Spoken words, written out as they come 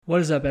What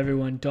is up,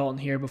 everyone? Dalton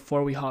here.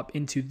 Before we hop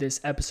into this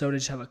episode, I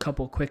just have a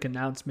couple quick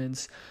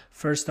announcements.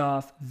 First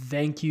off,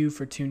 thank you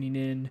for tuning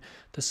in.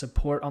 The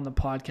support on the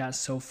podcast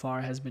so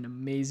far has been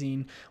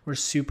amazing. We're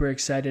super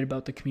excited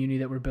about the community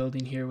that we're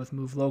building here with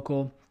Move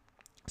Local.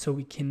 So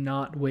we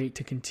cannot wait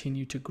to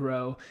continue to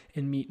grow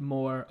and meet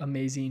more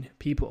amazing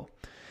people.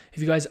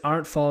 If you guys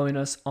aren't following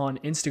us on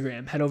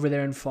Instagram, head over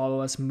there and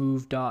follow us,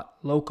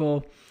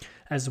 move.local,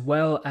 as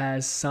well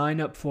as sign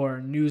up for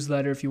our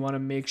newsletter if you want to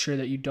make sure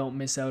that you don't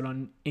miss out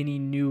on any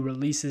new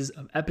releases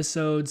of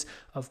episodes,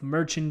 of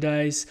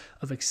merchandise,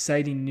 of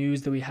exciting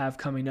news that we have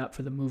coming up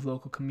for the Move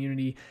Local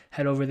community.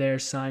 Head over there,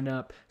 sign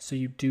up so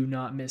you do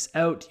not miss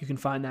out. You can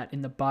find that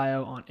in the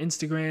bio on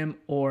Instagram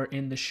or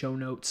in the show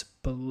notes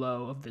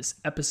below of this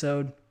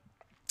episode.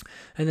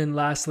 And then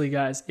lastly,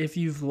 guys, if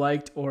you've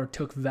liked or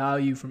took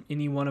value from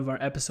any one of our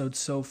episodes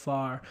so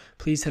far,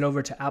 please head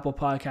over to Apple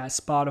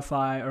Podcasts,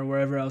 Spotify, or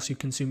wherever else you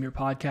consume your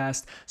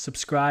podcast.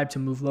 Subscribe to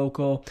Move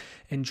Local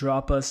and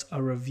drop us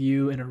a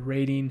review and a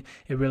rating.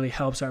 It really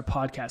helps our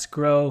podcast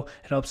grow.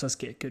 It helps us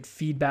get good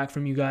feedback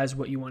from you guys,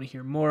 what you want to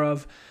hear more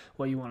of,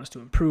 what you want us to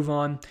improve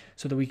on,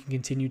 so that we can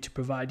continue to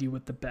provide you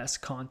with the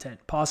best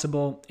content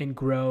possible and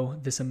grow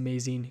this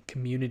amazing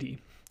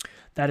community.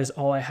 That is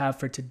all I have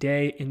for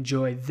today.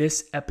 Enjoy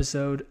this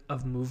episode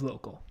of Move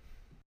Local.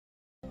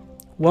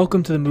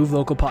 Welcome to the Move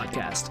Local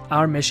podcast.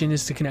 Our mission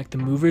is to connect the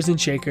movers and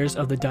shakers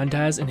of the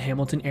Dundas and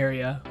Hamilton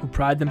area who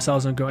pride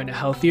themselves on growing a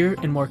healthier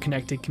and more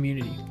connected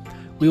community.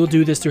 We will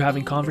do this through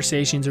having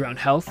conversations around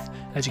health,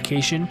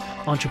 education,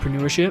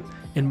 entrepreneurship,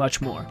 and much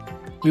more.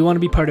 We want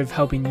to be part of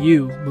helping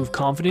you move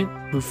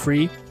confident, move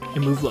free,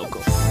 and move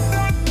local.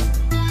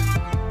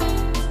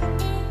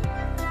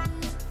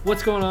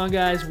 What's going on,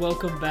 guys?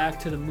 Welcome back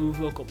to the Move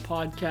Local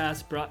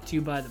podcast, brought to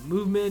you by The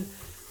Movement.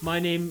 My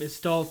name is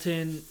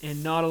Dalton,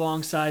 and not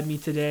alongside me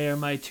today are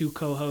my two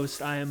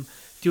co-hosts. I am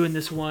doing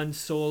this one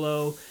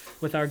solo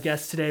with our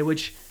guest today,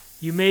 which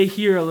you may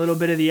hear a little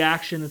bit of the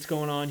action that's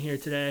going on here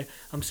today.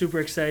 I'm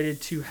super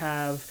excited to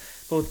have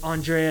both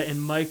Andrea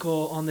and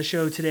Michael on the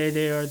show today.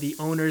 They are the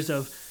owners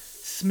of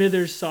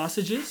Smithers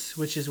Sausages,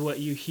 which is what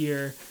you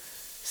hear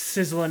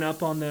sizzling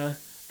up on the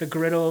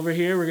griddle over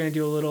here. We're going to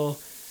do a little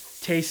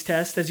taste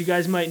test. As you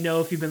guys might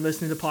know, if you've been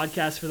listening to the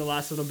podcast for the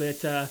last little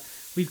bit,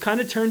 we've kind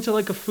of turned to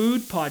like a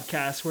food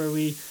podcast where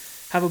we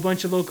have a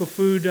bunch of local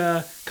food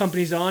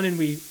companies on and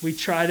we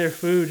try their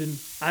food, and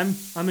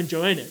I'm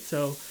enjoying it.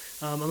 So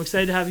I'm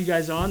excited to have you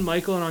guys on.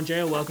 Michael and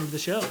Andrea, welcome to the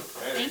show. Hey,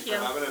 Thank you.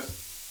 For having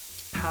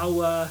us.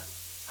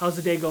 How's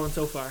the day going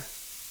so far?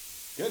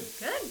 Good.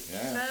 Good.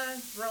 Yeah.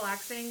 It's a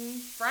relaxing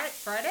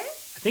Friday?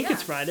 I think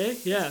it's Friday.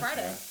 Yeah. It's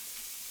Friday.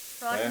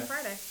 Relaxing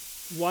Friday.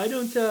 Why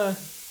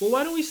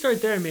don't we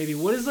start there maybe?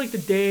 What does like the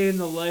day in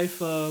the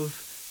life of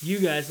you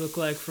guys look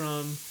like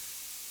from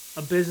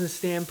a business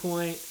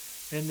standpoint,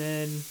 and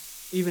then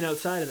even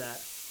outside of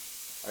that?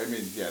 I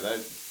mean, yeah,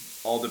 that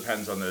all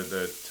depends on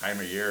the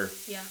time of year.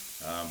 Yeah.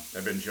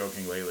 I've been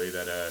joking lately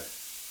that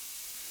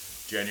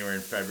January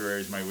and February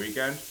is my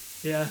weekend.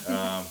 Yeah.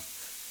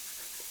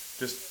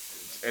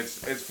 Just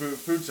it's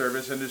food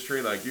service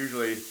industry. Like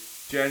usually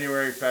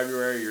January,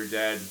 February, you're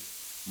dead.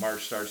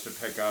 March starts to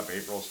pick up.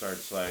 April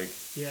starts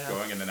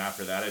going, and then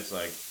after that, it's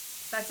like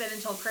That's it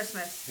until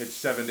Christmas. it's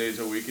 7 days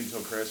a week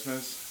until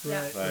Christmas.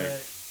 Right.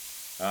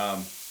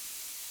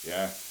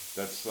 Yeah,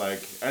 that's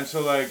and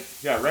so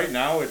right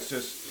now it's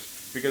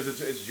just because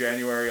it's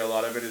January. A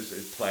lot of it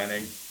is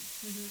planning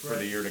for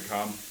the year to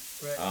come.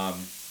 Right.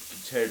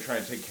 To try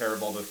and take care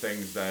of all the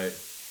things that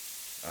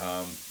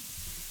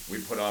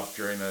we put off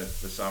during the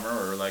summer,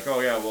 or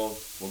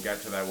we'll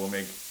get to that. We'll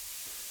make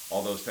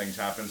all those things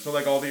happen. So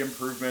all the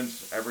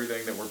improvements,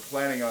 everything that we're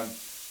planning on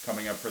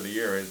coming up for the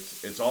year,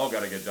 it's all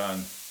got to get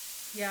done.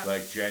 Yeah.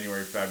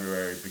 January,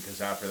 February,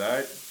 because after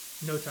that,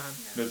 No time.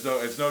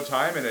 it's no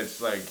time, and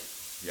it's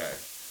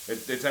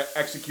it's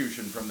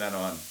execution from then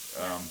on.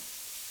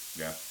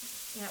 Yeah.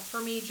 Yeah,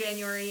 for me,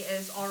 January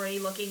is already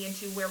looking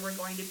into where we're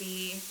going to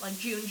be, like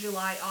June,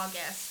 July,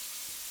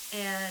 August.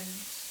 And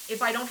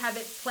if I don't have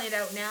it planned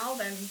out now,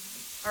 then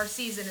our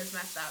season is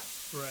messed up.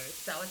 Right.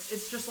 So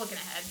it's just looking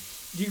ahead.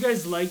 Do you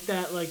guys like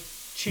that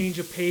change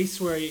of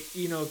pace where it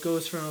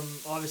goes from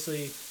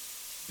obviously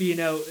being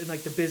out in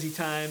the busy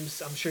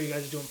times? I'm sure you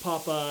guys are doing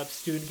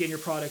pop-ups, getting your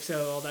products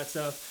out, all that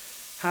stuff.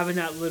 Having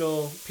that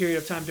little period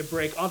of time to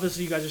break.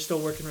 Obviously, you guys are still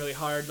working really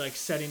hard,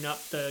 setting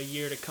up the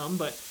year to come.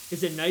 But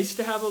is it nice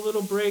to have a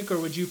little break, or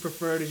would you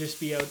prefer to just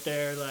be out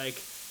there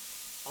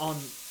on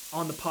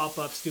the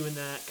pop-ups doing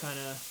that kind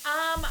of?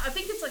 I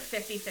think it's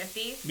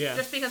 50-50. Yeah.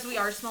 Just because we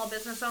are small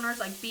business owners,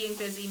 being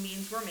busy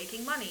means we're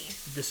making money.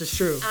 This is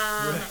true.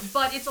 Right.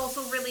 But it's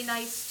also really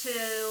nice to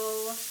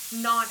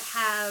not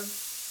have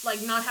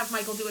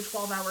Michael do a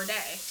 12-hour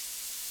day,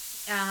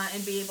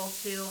 and be able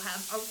to have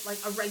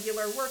a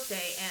regular work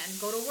day and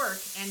go to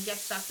work and get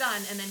stuff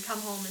done, and then come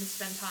home and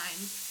spend time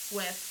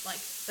with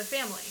the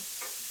family.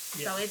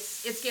 Yeah. So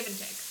it's give and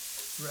take.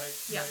 Right.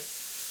 Yeah.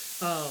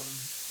 Right.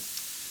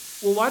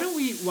 Well, why don't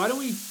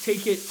we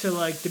take it to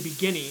the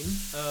beginning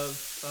of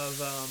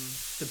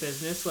the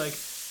business?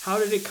 how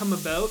did it come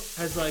about?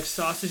 Has like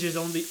sausages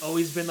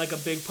always been like a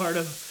big part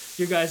of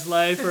your guys'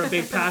 life or a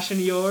big passion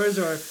of yours,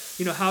 or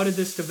how did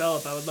this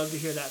develop? I would love to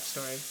hear that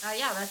story.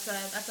 Yeah, that's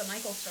a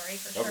Michael story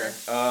for sure. Okay.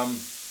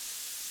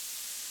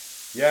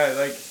 Yeah,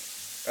 like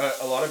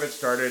a lot of it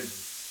started.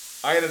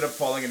 I ended up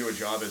falling into a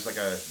job as like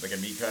a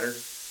meat cutter,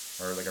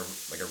 or like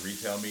a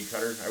retail meat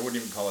cutter. I wouldn't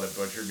even call it a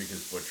butcher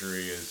because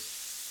butchery is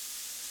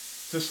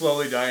it's a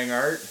slowly dying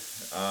art.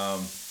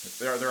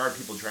 There are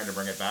people trying to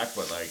bring it back,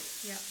 but like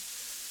Yeah.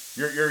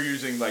 you're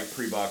using like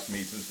pre-boxed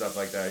meats and stuff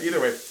like that. Either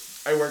way,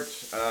 I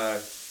worked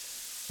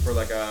for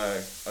like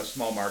a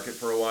small market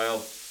for a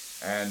while,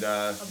 and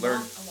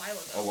learned A while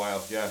ago. a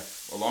while, yeah,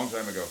 a long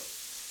time ago.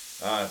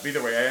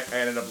 Either way, I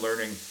ended up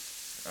learning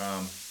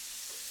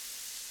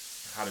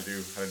how to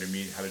do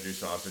meat, how to do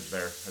sausage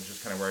there. That's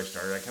just kind of where I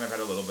started. I kind of had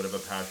a little bit of a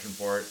passion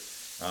for it.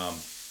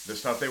 The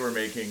stuff they were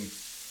making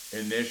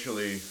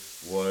initially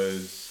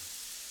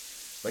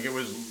was like it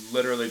was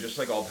literally just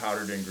like all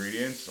powdered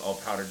ingredients, all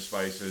powdered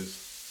spices,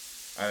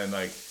 and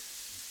like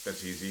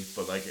that's easy.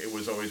 But like it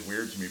was always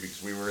weird to me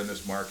because we were in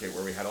this market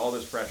where we had all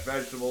this fresh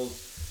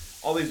vegetables,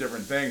 all these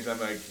different things. And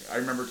like I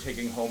remember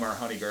taking home our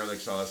honey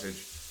garlic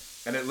sausage,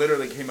 and it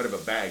literally came out of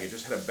a bag. It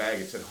just had a bag.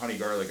 It said honey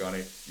garlic on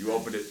it. You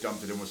opened it,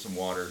 dumped it in with some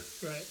water,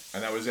 Right.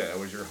 and that was it. That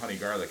was your honey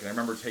garlic. And I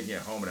remember taking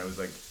it home, and I was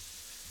like,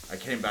 I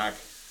came back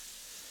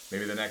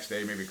maybe the next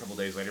day, maybe a couple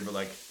days later, but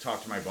like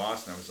talked to my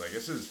boss, and I was like,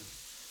 this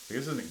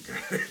isn't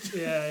good.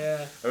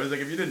 Yeah. I was like,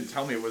 if you didn't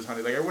tell me it was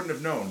honey, like I wouldn't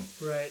have known.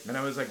 Right. And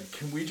I was like,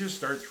 can we just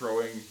start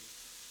throwing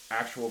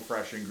actual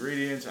fresh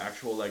ingredients,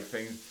 actual like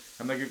things?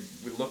 I'm like,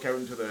 if we look out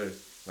into the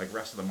like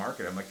rest of the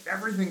market, I'm like,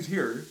 everything's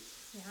here.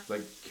 Yeah.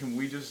 Like, can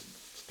we just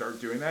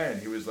start doing that?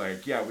 And he was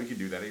like, yeah, we can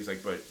do that. He's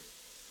like, but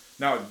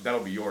now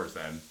that'll be yours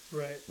then.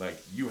 Right. Like,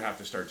 you have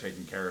to start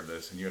taking care of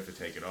this and you have to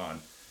take it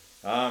on.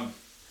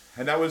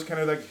 And that was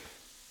kind of like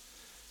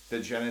the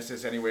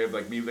genesis anyway of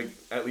like me like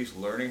at least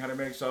learning how to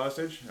make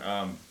sausage.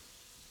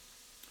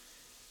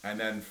 And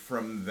then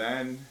from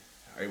then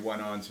I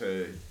went on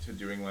to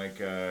doing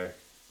like I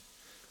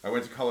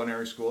went to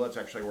culinary school. That's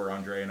actually where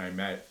Andre and I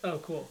met. Oh,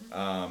 cool.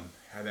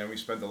 And then we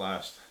spent the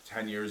last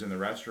 10 years in the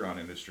restaurant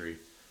industry,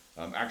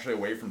 actually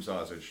away from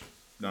sausage.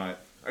 I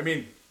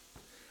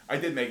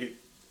did make it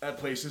at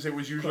places. It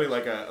was usually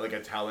like a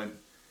talent,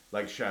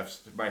 like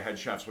chefs, my head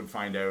chefs would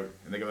find out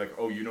and they go like,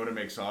 oh, you know how to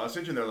make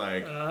sausage? And they're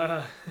like,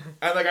 and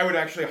like I would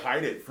actually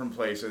hide it from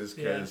places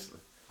because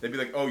they'd be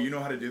like, oh, you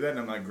know how to do that? And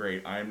I'm like,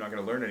 great, I'm not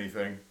going to learn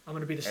anything. I'm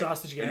going to be the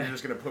sausage guy. And you're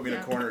just going to put me in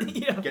a corner and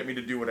get me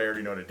to do what I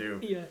already know to do.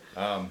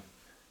 Yeah.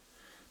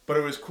 But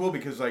it was cool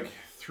because like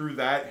through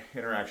that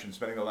interaction,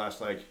 spending the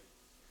last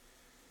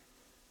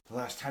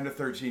 10 to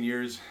 13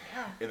 years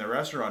in the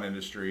restaurant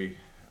industry,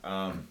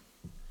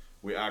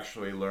 we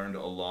actually learned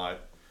a lot.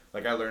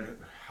 Like I learned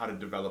how to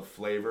develop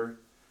flavor.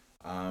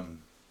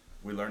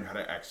 We learned how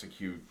to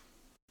execute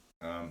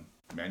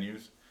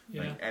menus.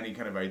 Yeah. Like any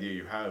kind of idea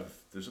you have,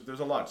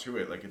 there's a lot to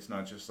it. Like it's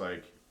not just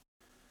like,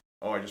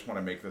 oh, I just want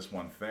to make this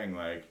one thing.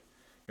 Like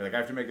you're like, I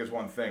have to make this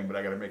one thing, but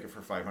I got to make it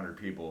for 500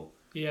 people.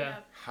 Yeah.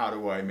 How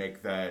do I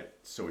make that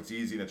so it's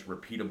easy and it's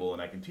repeatable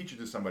and I can teach it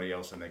to somebody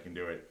else and they can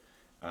do it?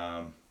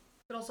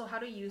 But also how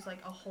to use like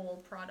a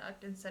whole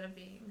product instead of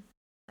being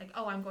like,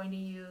 oh, I'm going to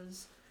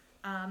use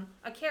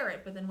a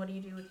carrot, but then what do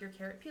you do with your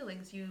carrot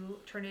peelings? You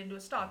turn it into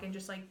a stock, and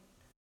just like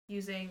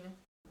using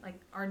like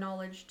our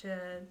knowledge to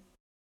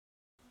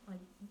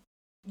like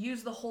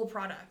use the whole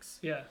products.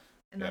 Yeah.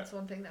 And that's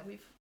one thing that we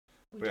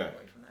took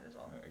away from that as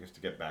well. I guess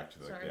to get back to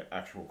the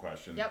actual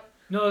question. Yep.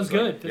 No, it was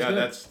good.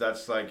 Good.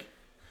 That's like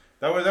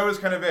that was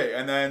kind of it.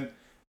 And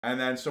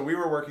then so we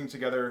were working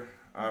together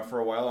for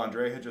a while.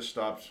 Andre had just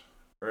stopped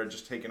or had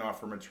just taken off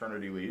for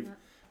maternity leave.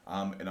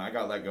 Yeah. And I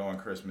got let go on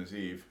Christmas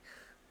Eve.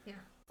 Yeah.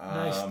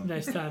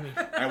 Nice timing.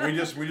 And we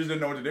just didn't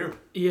know what to do.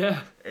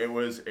 Yeah. It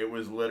was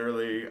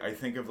literally, I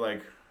think of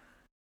like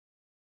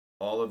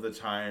all of the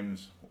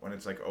times when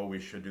it's like, oh, we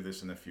should do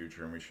this in the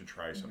future and we should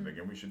try something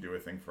and we should do a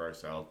thing for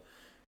ourselves.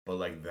 But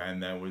like then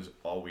that was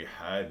all we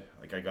had.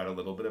 Like I got a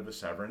little bit of a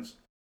severance.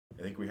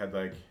 I think we had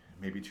like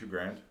maybe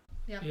 $2,000.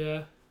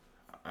 Yeah.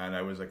 And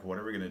I was like, what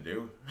are we gonna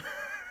do?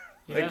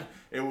 Yeah.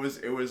 It was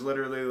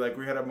literally like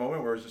we had a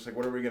moment where it was just like,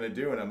 what are we gonna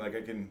do? And I'm like,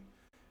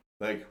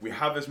 we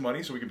have this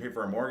money so we can pay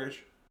for our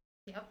mortgage.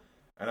 Yep.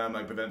 And I'm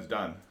like, but then it's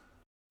done.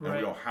 And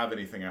we don't have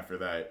anything after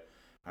that.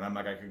 And I'm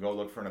like, I could go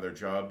look for another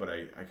job, but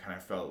I kind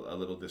of felt a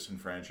little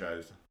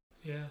disenfranchised.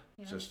 Yeah.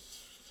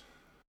 Just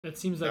that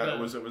seems like it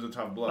was a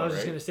tough blow. I was right?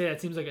 just gonna say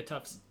that seems like a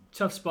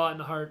tough spot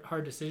and a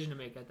hard decision to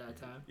make at that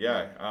time.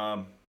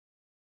 Yeah.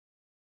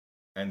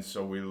 And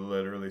so we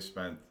literally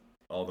spent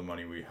all the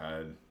money we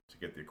had to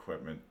get the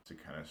equipment to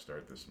kind of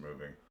start this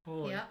moving.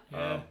 Holy,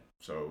 yeah.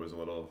 So it was a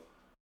little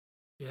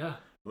Yes.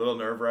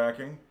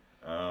 nerve-wracking.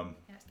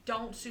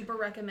 Don't super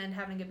recommend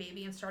having a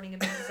baby and starting a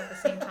business at the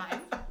same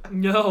time.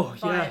 No,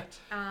 but,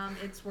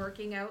 it's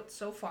working out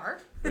so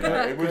far.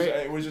 Yeah,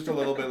 it was just a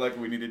little bit like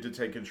we needed to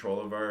take control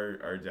of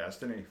our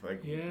destiny,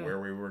 like where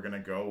we were gonna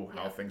go,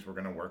 how things were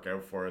gonna work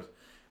out for us.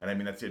 And I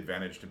mean that's the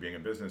advantage to being a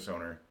business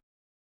owner,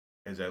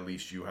 is at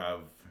least you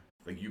have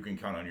like you can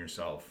count on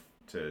yourself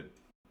to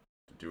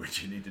do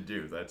what you need to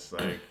do. That's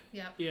like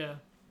Yeah. Yeah.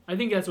 I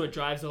think that's what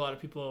drives a lot of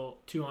people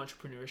to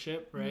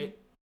entrepreneurship, right?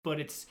 But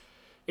it's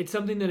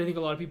something that I think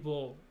a lot of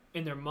people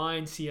in their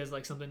mind see as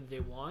like something that they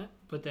want,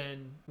 but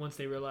then once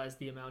they realize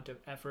the amount of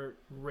effort,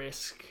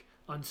 risk,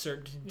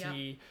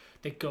 uncertainty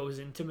that goes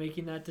into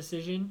making that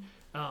decision,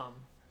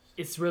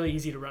 it's really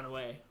easy to run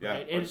away. yeah,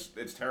 Right?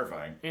 it's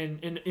terrifying.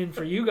 And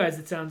for you guys,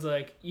 it sounds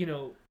like, you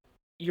know,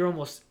 you're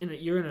almost in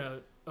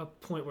a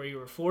point where you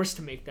were forced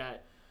to make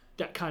that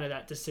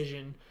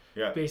decision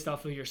Yeah, based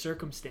off of your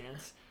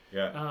circumstance.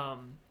 yeah.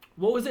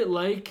 What was it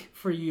like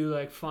for you,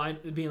 like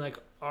being like,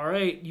 all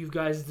right, you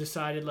guys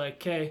decided like,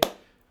 okay,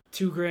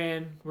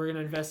 $2,000, we're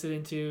gonna invest it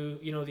into,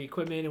 you know, the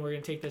equipment, and we're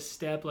gonna take this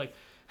step. Like,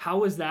 how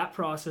was that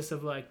process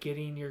of like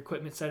getting your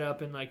equipment set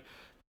up and like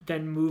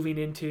then moving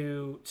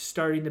into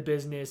starting the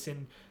business,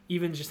 and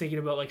even just thinking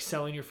about like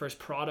selling your first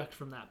product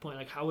from that point?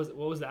 Like, what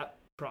was that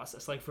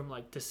process like from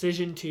like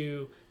decision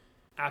to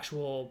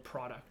actual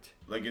product?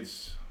 Like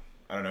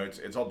I don't know.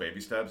 It's all baby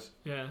steps.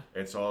 Yeah.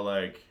 It's all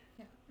like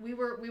Yeah. We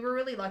were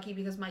really lucky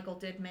because Michael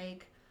did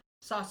make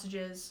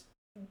sausages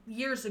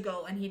years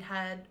ago, and he'd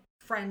had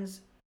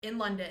friends in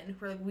London who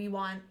were like, we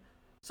want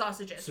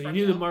sausages. So you from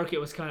knew the market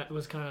was kind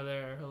of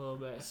there a little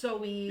bit. So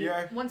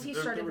once he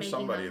there started was making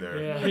somebody them,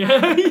 there.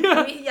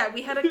 Yeah.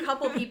 we had a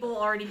couple people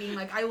already being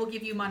like, I will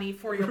give you money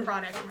for your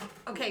product. I'm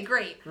like, okay,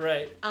 great.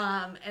 Right.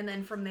 And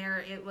then from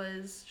there it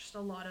was just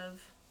a lot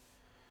of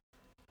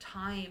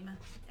time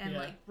and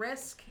like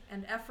risk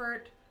and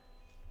effort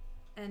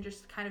and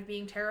just kind of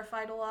being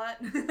terrified a lot.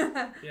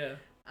 Yeah.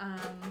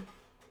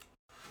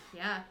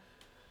 Yeah.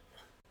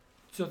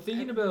 So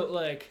thinking about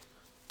like,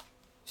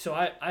 so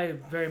I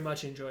very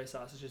much enjoy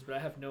sausages, but I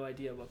have no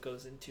idea what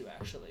goes into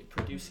actually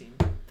producing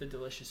the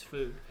delicious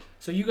food.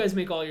 So you guys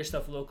make all your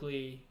stuff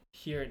locally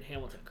here in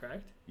Hamilton,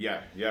 correct?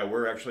 Yeah.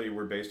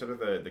 We're based out of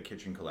the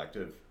Kitchen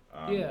Collective.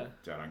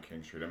 Down on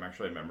King Street. I'm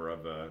actually a member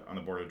of on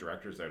the board of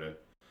directors there to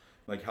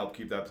like help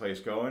keep that place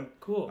going.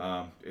 Cool.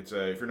 If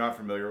you're not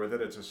familiar with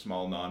it, it's a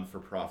small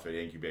non-for-profit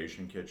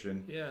incubation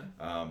kitchen. Yeah.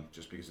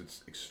 Just because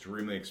it's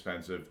extremely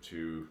expensive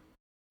to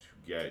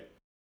get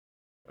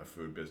a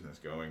food business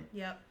going.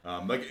 Yep.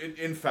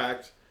 In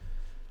fact,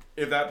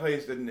 if that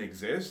place didn't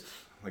exist,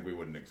 like we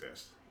wouldn't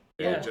exist.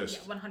 Yeah.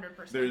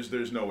 100%.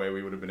 There's no way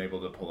we would have been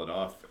able to pull it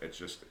off. It's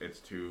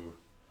too.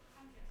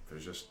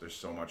 There's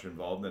so much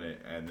involved in it,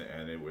 and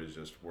it was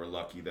just, we're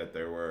lucky that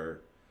there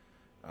were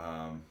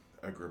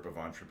a group of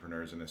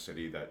entrepreneurs in the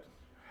city that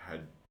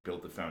had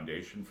built the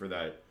foundation for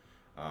that.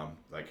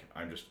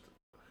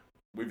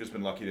 We've just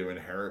been lucky to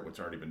inherit what's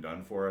already been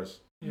done for us.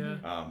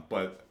 Yeah.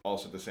 But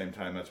also at the same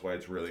time, that's why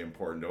it's really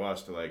important to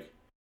us to like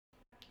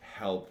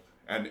help,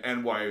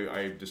 and why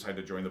I decided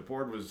to join the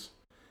board was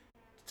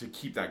to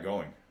keep that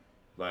going.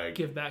 Like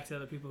Give back to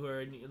other people who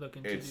are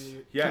looking to it's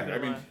keep yeah. it I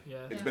mean, alive. Yeah.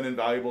 it's been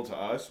invaluable to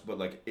us, but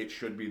like it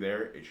should be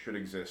there, it should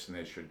exist, and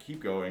it should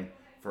keep going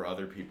for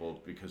other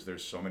people, because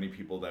there's so many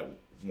people that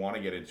want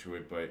to get into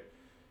it, but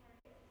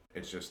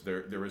it's just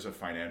there is a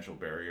financial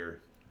barrier.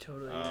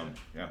 Totally.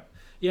 Yeah.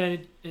 Yeah,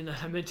 and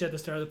I mentioned at the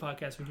start of the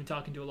podcast, we've been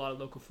talking to a lot of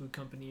local food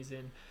companies,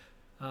 and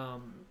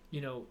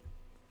you know,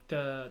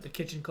 the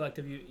Kitchen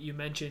Collective. You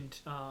mentioned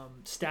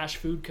Stash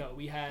Food Co.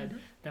 We had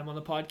them on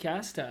the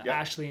podcast,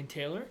 Ashley and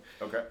Taylor.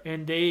 Okay.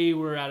 And they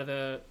were out of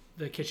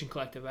the Kitchen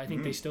Collective. I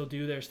think they still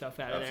do their stuff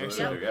out of there.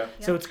 Absolutely, So, yeah.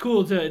 so it's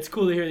cool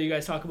to hear that you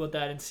guys talk about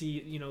that and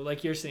see, you know,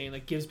 like you're saying,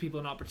 like gives people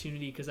an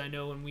opportunity, because I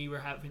know when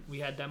we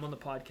had them on the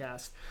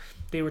podcast,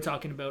 they were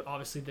talking about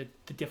obviously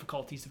the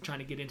difficulties of trying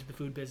to get into the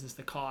food business,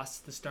 the costs,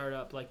 the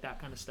startup, like that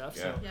kind of stuff.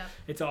 Yeah. So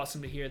it's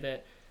awesome to hear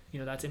that, you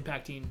know, that's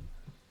impacting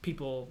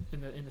people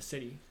in the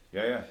city.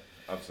 Yeah,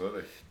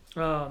 absolutely.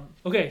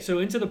 Okay, so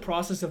into the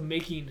process of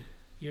making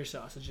your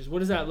sausages, what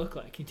does that look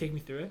like? Can you take me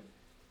through it?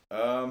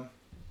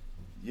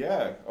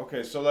 Yeah.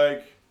 Okay. So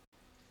like,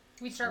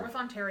 We start with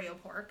Ontario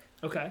pork.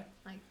 Okay.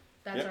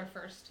 That's our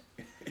first.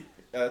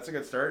 that's a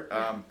good start.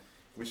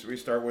 We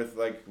start with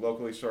like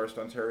locally sourced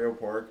Ontario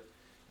pork,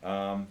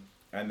 and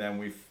then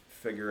we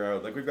figure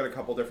out, like, we've got a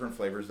couple different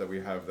flavors that we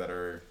have that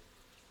are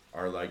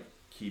like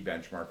key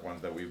benchmark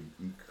ones that we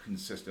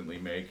consistently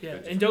make. Yeah,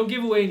 and don't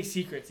give away any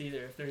secrets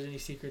either. If there's any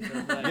secrets,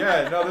 of, like,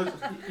 yeah. No.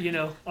 you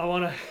know, I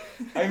want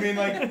to. I mean,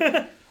 like,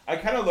 I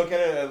kind of look at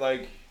it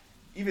like,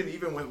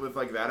 even with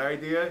like that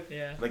idea.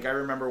 Yeah. Like, I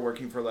remember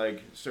working for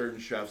like certain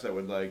chefs that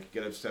would like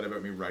get upset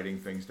about me writing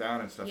things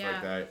down and stuff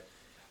like that.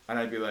 And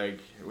I'd be like,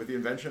 with the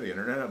invention of the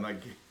internet, I'm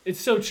like, it's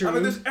so true. I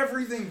mean, there's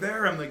everything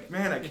there. I'm like,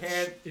 man, I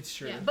can't. It's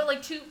true. Yeah, but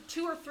like two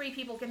or three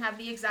people can have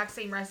the exact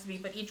same recipe,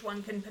 but each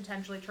one can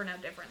potentially turn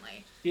out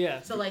differently.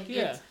 Yeah. So like,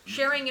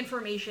 sharing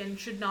information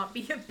should not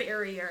be a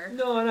barrier.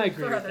 No, and I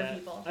agree for with other that.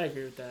 people. I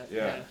agree with that.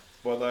 Yeah.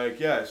 But like,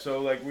 yeah.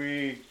 So like,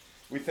 we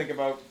think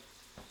about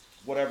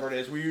whatever it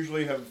is. We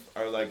usually have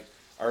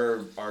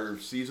our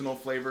seasonal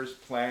flavors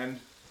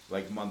planned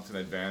like months in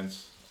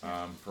advance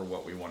for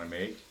what we want to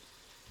make.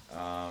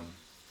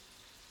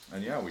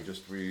 And yeah, we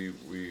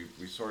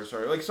source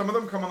our, like, some of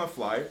them come on the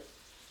fly.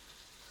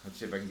 Let's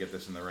see if I can get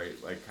this in the right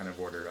like kind of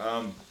order.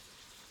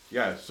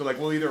 Yeah, so like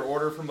we'll either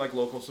order from like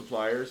local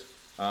suppliers,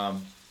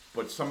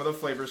 but some of the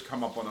flavors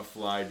come up on the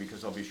fly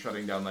because I'll be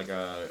shutting down like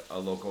a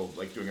local,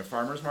 like doing a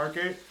farmer's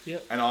market.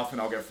 Yep. And often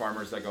I'll get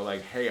farmers that go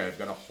like, hey, I've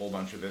got a whole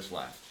bunch of this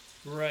left.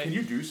 Right. Can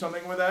you do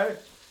something with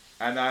that?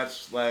 And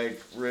that's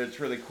like, it's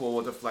really cool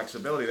with the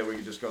flexibility that we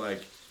can just go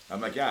like,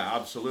 I'm like, yeah,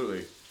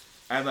 absolutely.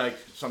 And like,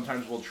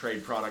 sometimes we'll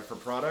trade product for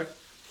product.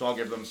 So I'll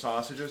give them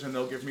sausages and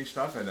they'll give me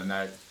stuff, and then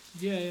that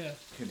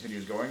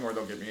continues going, or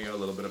they'll give me a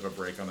little bit of a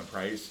break on the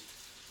price.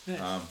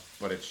 Nice.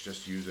 But it's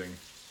just using,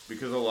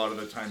 because a lot of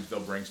the times they'll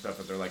bring stuff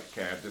that they're like,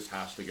 okay, this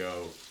has to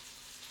go,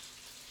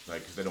 like,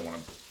 because they don't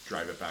want to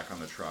drive it back on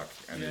the truck,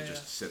 and it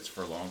just sits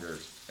for longer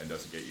and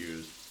doesn't get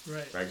used.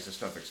 Right. Because the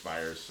stuff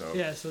expires. So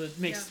yeah, so it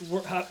makes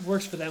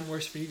works for them,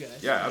 works for you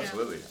guys. Yeah,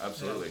 absolutely,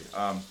 absolutely.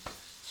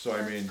 So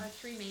I mean, our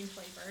 3 main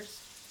flavors.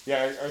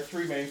 Yeah, our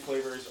 3 main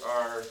flavors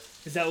are.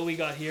 Is that what we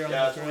got here on the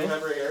that's grill? what we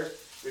have right here.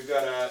 We've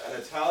got an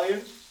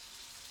Italian,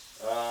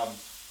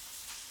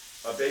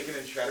 a bacon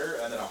and cheddar,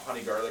 and then a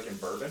honey garlic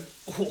and bourbon.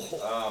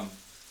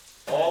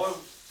 All of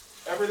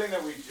everything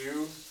that we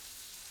do,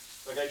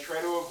 like I try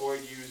to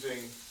avoid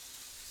using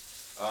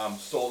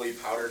solely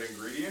powdered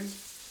ingredients.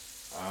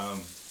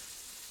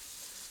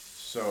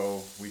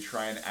 So we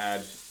try and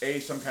add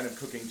some kind of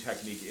cooking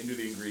technique into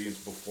the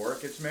ingredients before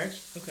it gets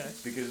mixed. Okay.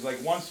 Because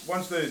like once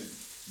the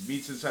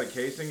meat's inside a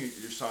casing,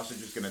 your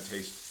sausage is gonna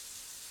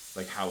taste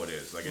like how it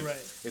is. Like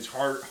it's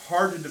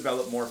hard to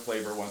develop more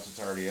flavor once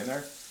it's already in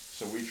there.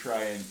 So we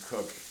try and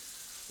cook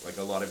like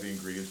a lot of the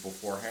ingredients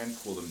beforehand,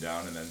 cool them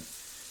down, and then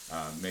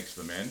mix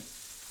them in.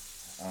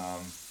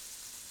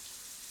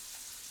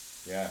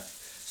 Yeah.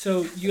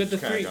 So you got the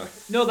 3.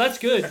 No, that's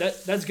good.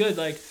 That's good.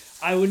 Like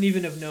I wouldn't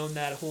even have known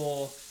that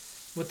whole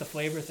with the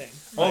flavor thing.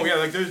 Oh yeah,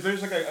 like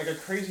there's like a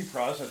crazy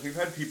process. We've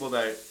had people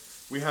that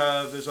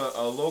there's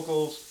a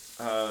local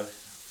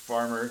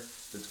farmer.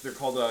 They're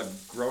called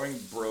Growing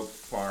Broke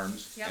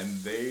Farms, and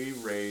they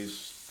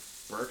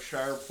raise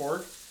Berkshire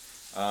pork.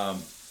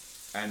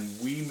 And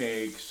we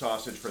make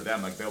sausage for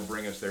them. Like they'll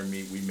bring us their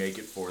meat, we make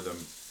it for them,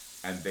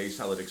 and they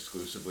sell it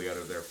exclusively out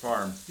of their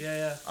farm.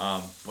 Yeah.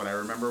 But I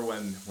remember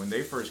when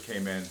they first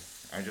came in,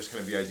 and just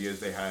kind of the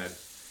ideas they had,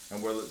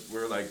 and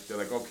we're like, they're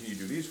like, oh, can you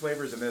do these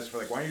flavors and this?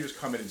 We're like, why don't you just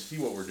come in and see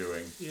what we're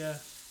doing? Yeah.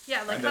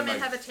 Yeah, like come in,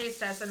 have a taste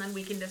test, and then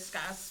we can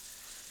discuss.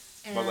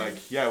 But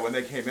like, yeah, when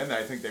they came in,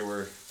 I think they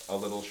were a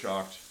little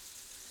shocked,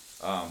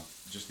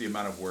 just the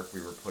amount of work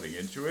we were putting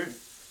into it.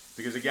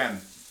 Because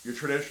again, your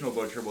traditional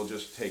butcher will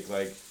just take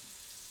like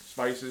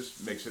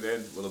spices, mix it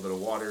in, a little bit of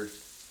water,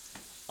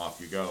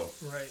 off you go.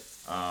 Right.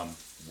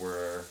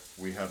 Where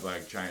we have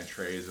like giant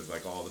trays of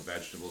like all the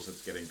vegetables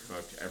that's getting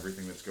cooked,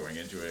 everything that's going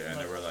into it, and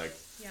they were like,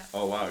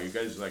 oh wow, you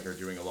guys like are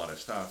doing a lot of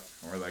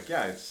stuff. And we're like,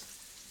 yeah, it's...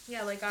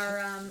 Yeah, like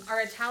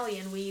our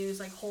Italian, we use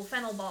like whole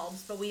fennel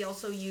bulbs, but we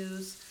also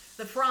use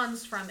the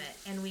fronds from it,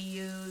 and we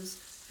use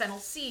fennel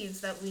seeds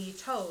that we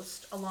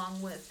toast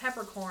along with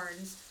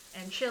peppercorns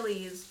and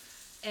chilies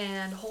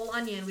and whole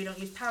onion. We don't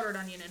use powdered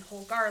onion, and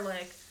whole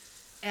garlic,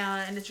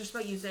 and it's just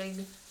about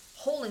using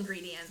whole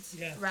ingredients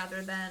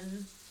rather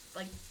than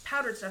like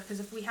powdered stuff. Because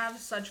if we have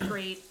such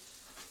great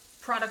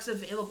products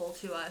available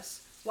to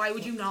us, why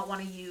would you not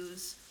want to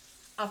use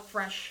a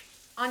fresh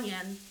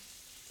onion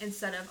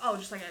instead of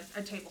just like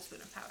a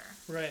tablespoon of powder?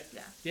 Right.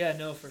 Yeah,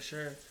 no, for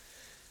sure.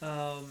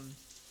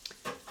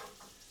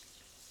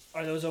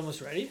 Are those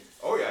almost ready?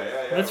 Oh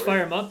yeah. Let's fire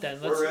them up then.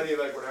 We're ready,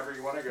 like whenever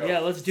you want to go. Yeah,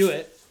 let's do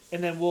it,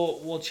 and then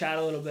we'll chat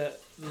a little bit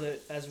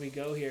as we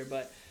go here.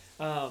 But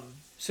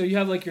so you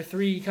have like your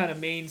 3 kind of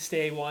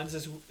mainstay ones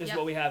is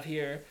what we have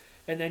here,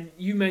 and then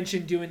you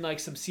mentioned doing like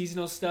some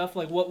seasonal stuff.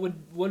 Like what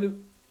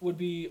would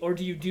be, or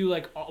do you do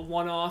like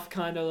one-off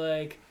kind of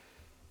like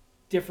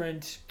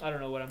different, I don't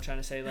know what I'm trying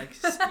to say, like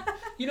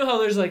you know how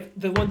there's like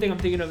the one thing I'm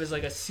thinking of is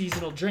like a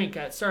seasonal drink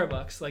at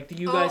Starbucks. Like do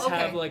you guys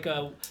have like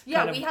a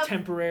kind of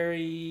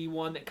temporary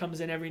one that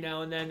comes in every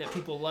now and then that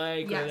people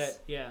like? Yes.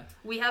 Or that,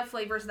 we have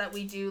flavors that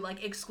we do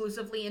like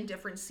exclusively in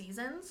different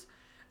seasons.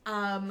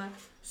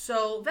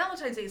 So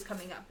Valentine's Day is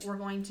coming up. We're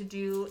going to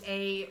do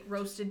a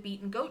roasted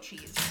beet and goat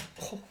cheese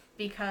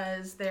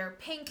because they're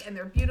pink and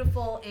they're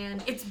beautiful,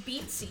 and it's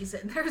beet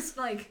season. There's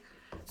like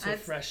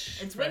it's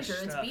winter,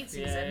 stuff. It's beet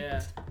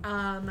season.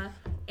 Yeah.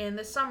 In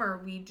the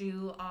summer we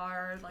do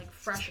our like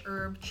fresh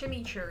herb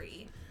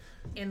chimichurri.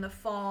 In the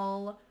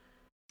fall,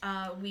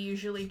 we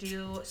usually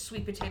do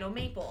sweet potato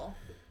maple.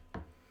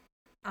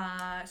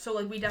 So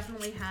like we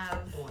definitely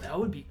have. Oh, that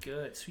would be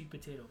good. Sweet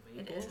potato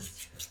maple. It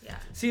is. Yeah.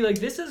 See, like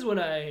this is what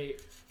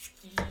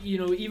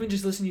even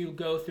just listening to you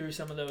go through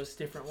some of those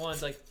different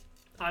ones, like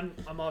I'm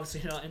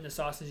obviously not in the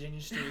sausage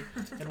industry,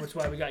 and that's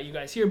why we got you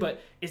guys here.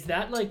 But is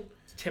that like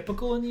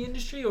typical in the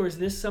industry, or is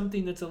this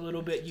something that's a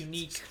little bit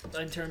unique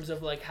in terms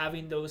of like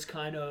having those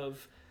kind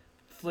of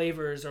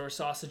flavors or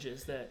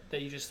sausages that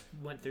you just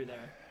went through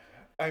there?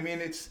 I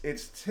mean, it's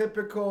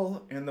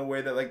typical in the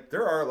way that like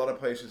there are a lot of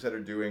places that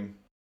are doing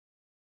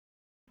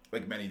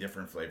like many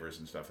different flavors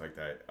and stuff like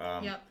that.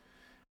 Yep.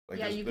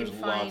 Like you there's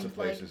can lots find of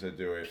places that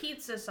do it.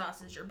 Pizza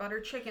sausage or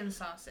butter chicken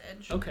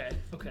sausage. Okay.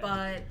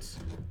 But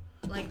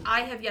Like,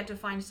 I have yet to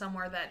find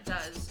somewhere that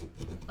does,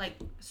 like,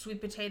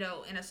 sweet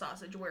potato in a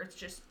sausage where it's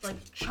just,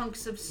 like,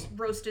 chunks of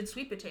roasted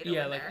sweet potato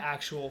Yeah, in like there.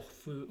 actual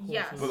food. Whole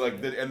Yes. food. But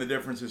like, the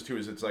difference is too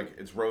is it's like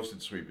it's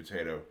roasted sweet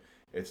potato.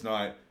 It's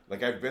not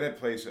like I've been at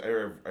places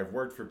or I've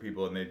worked for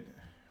people and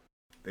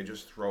they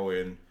just throw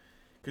in,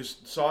 because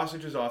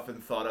sausage is often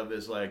thought of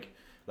as like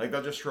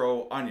they'll just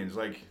throw onions.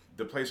 Like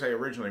the place I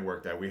originally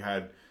worked at, we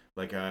had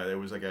like it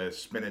was like a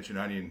spinach and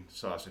onion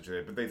sausage in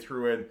it, but they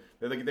threw in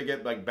they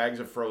get like bags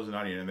of frozen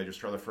onion and they just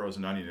throw the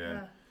frozen onion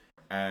in,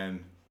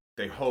 and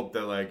they hope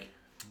that like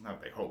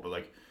not they hope but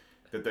like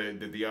that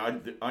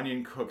the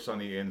onion cooks on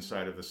the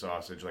inside of the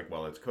sausage like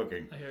while it's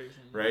cooking. I hear what you're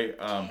saying.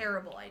 Right?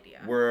 Terrible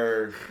idea.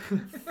 We're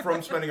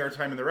from spending our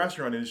time in the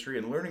restaurant industry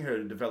and learning how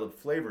to develop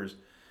flavors.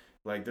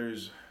 Like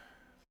there's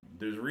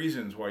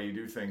reasons why you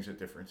do things at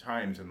different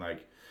times, and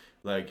like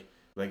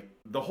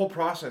the whole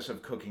process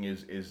of cooking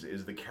is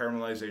the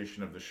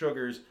caramelization of the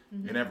sugars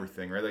and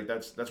everything, right? Like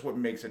that's what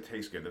makes it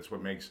taste good. That's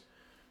what makes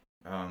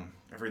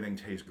everything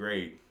taste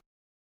great.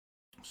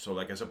 So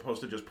like as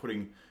opposed to just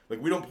putting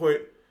like we don't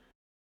put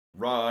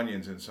raw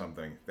onions in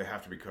something, they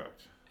have to be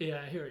cooked. Yeah,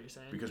 I hear what you're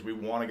saying. Because we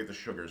want to get the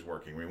sugars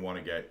working. We want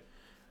to get,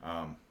 we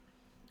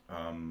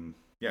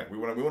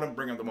want to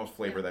bring out the most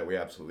flavor that we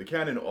absolutely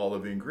can in all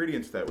of the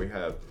ingredients that we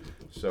have.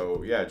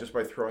 So yeah, just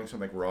by throwing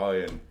something raw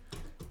in,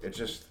 it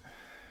just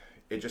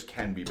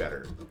can be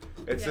better.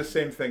 It's the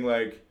same thing.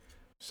 Like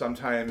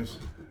sometimes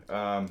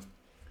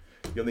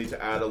you'll need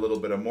to add a little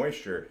bit of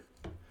moisture,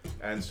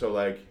 and so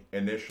like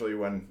initially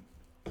when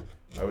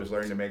I was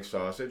learning to make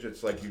sausage,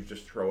 it's like you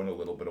just throw in a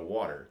little bit of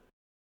water.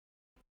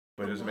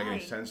 But it doesn't make any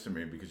sense to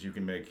me because you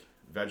can make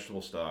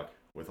vegetable stock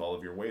with all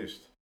of your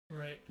waste.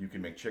 Right. You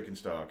can make chicken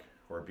stock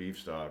or beef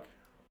stock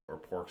or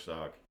pork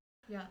stock.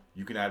 Yeah.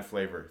 You can add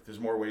flavor. There's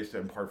more ways to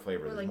impart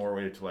flavor. There's more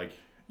ways to like...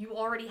 You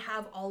already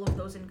have all of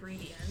those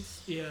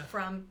ingredients. Yeah.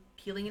 From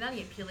peeling an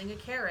onion, peeling a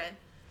carrot.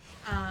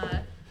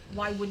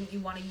 Why wouldn't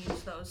you want to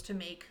use those to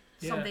make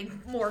something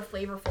more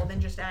flavorful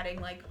than just adding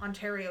like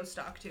Ontario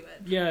stock to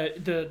it? Yeah,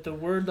 the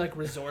word like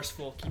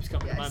resourceful keeps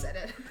coming to my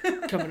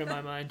coming to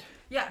my mind.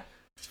 Yeah.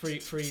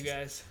 For you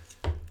guys.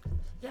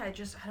 Yeah, I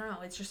don't know.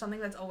 It's just something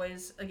that's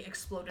always like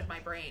exploded my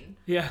brain.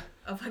 Yeah.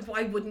 Of like,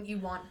 why wouldn't you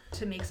want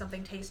to make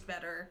something taste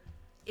better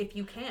if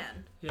you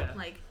can? Yeah.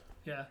 Like.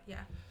 Yeah.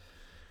 Yeah.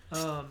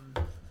 So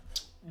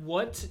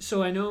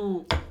I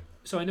know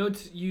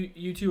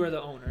you two are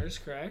the owners,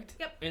 correct?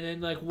 Yep. And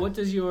then like, what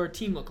does your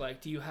team look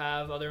like? Do you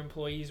have other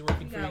employees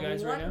working for you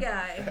guys right now? One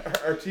guy.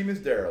 Our team is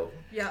Daryl.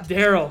 Yeah.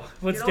 Daryl.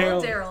 What's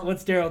Daryl? Daryl?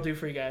 What's Daryl do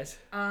for you guys?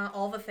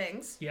 All the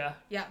things. Yeah.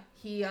 Yeah.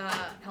 He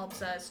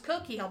helps us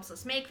cook. He helps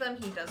us make them.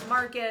 He does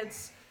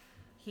markets.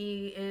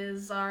 He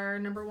is our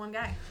number one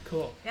guy.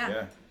 Cool. Yeah.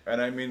 Yeah.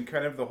 And I mean,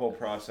 kind of the whole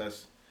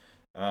process,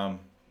 at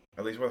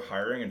least with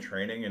hiring and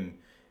training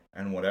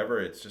and whatever,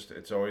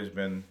 it's always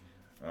been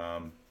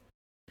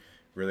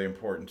really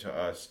important to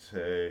us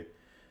to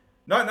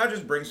not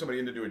just bring somebody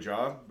in to do a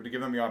job, but to give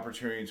them the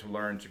opportunity to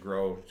learn, to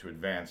grow, to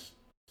advance,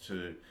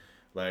 to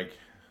like.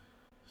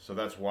 So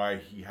that's why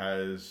he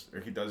does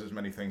as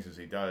many things as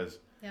he does.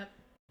 Yep.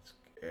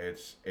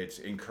 It's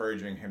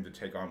encouraging him to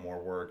take on more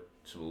work,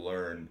 to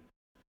learn,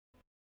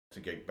 to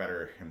get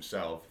better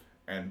himself,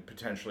 and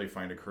potentially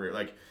find a career.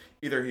 Like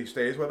either he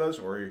stays with us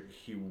or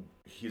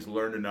he's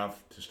learned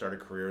enough to start a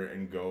career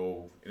and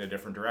go in a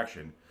different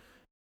direction.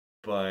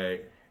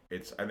 But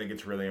I think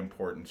it's really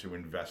important to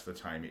invest the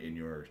time in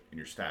your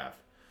staff.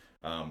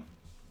 And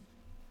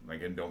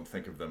don't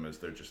think of them as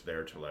they're just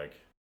there to like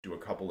do a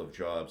couple of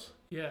jobs.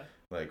 Yeah.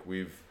 Like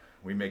we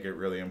make it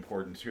really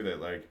important too that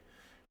like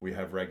we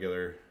have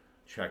regular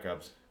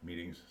checkups,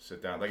 meetings,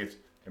 sit down. Like it's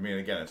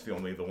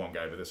the one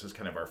guy, but this is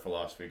kind of our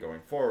philosophy going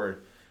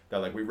forward, that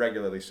like we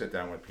regularly sit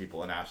down with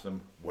people and ask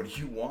them, what do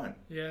you want?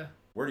 Yeah.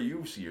 Where do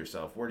you see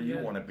yourself? Where do you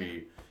want to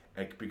be?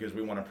 Like, because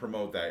we want to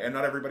promote that. And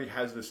not everybody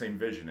has the same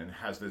vision and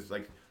has this,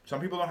 like, some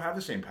people don't have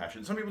the same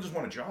passion. Some people just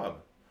want a job.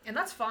 And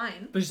that's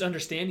fine. But just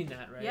understanding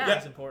that, right? Yeah.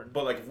 That's important.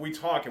 But like if we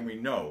talk and we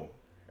know,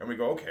 and we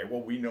go, okay,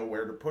 well, we know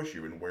where to push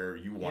you and where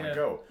you want to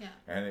go. Yeah.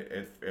 And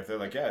if they're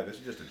like, yeah, this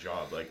is just a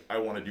job, like, I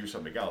want to do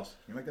something else.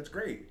 You're like, that's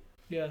great.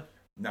 Yeah.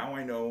 Now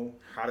I know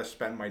how to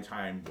spend my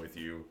time with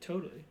you.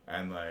 Totally.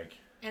 And, like...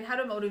 And how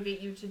to motivate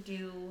you to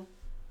do,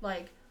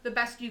 like, the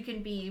best you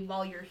can be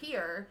while you're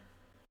here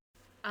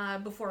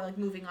before, like,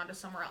 moving on to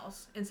somewhere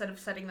else. Instead of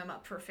setting them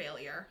up for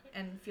failure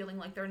and feeling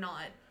like they're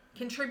not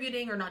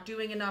contributing or not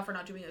doing enough or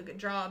not doing a good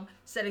job,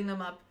 setting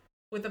them up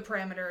with the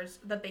parameters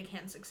that they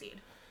can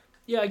succeed.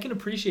 Yeah, I can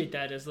appreciate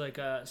that as like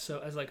a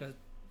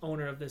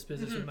owner of this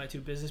business with my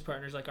two business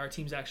partners. Like our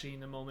team's actually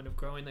in the moment of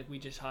growing. Like we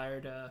just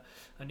hired a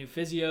new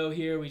physio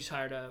here. We just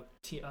hired a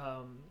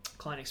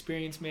client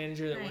experience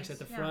manager that works at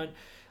the front.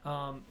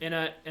 And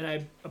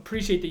I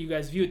appreciate that you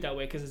guys view it that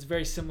way because it's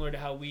very similar to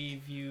how we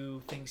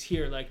view things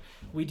here. Like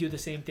we do the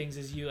same things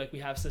as you. Like we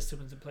have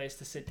systems in place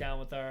to sit down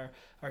with our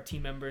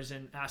team members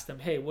and ask them,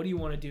 hey, what do you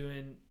want to do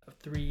in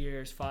 3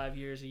 years, 5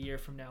 years, a year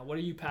from now? What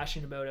are you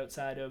passionate about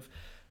outside of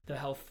the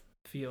health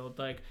field?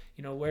 Like,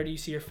 you know, where do you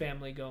see your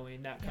family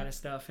going? That kind of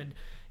stuff. And,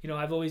 you know,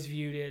 I've always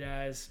viewed it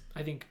as,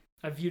 an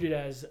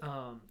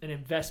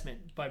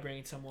investment by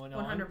bringing someone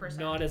on, 100%.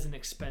 not as an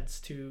expense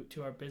to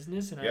our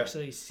business. And I Yeah.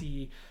 actually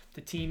see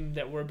the team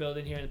that we're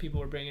building here and the people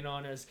we're bringing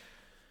on as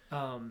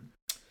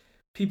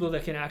people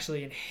that can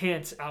actually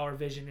enhance our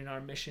vision and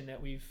our mission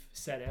that we've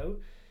set out,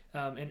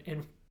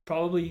 and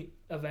probably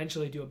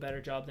eventually do a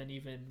better job than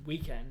even we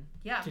can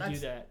do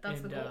that. That's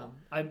and the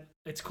goal.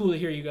 it's cool to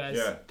hear you guys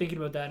Yeah. thinking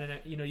about that.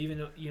 And you know, even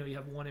though you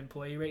have one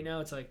employee right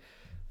now, it's like,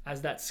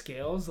 as that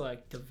scales,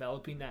 like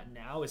developing that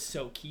now is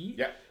so key.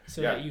 Yeah.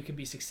 So Yeah. that you can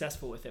be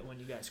successful with it when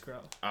you guys grow.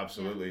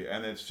 Absolutely.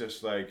 And it's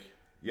just like,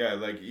 yeah,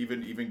 like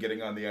even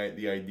getting on the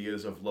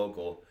ideas of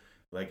local,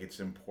 like it's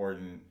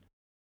important.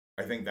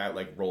 I think that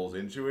like rolls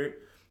into it,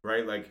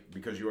 right? Like,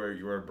 because you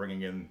are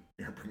bringing in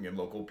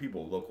local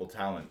people, local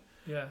talent,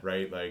 Yeah.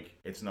 right? Like,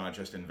 it's not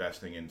just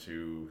investing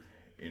into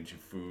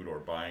food or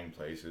buying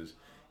places.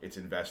 It's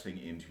investing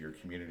into your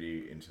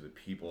community, into the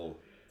people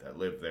that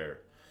live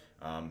there.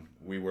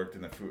 We worked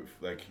in the food,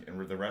 like in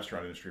the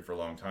restaurant industry for a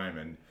long time,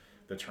 and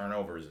the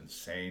turnover is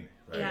insane.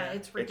 Like, Yeah,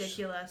 it's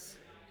ridiculous.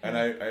 And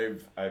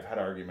I've had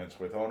arguments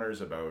with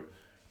owners about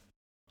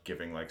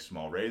giving like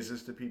small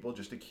raises to people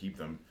just to keep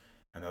them,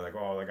 and they're like,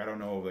 oh, like I don't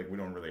know, like we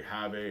don't really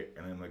have it,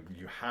 and then like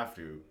you have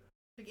to.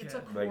 Like, it's Yeah.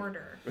 a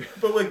quarter.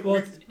 But like,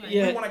 Well,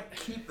 we want to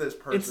keep this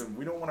person.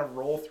 We don't want to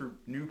roll through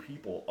new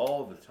people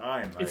all the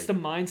time. Like, It's the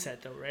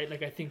mindset though, right?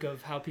 Like I think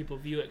of how people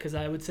view it, because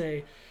I would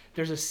say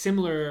there's a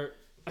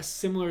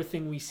similar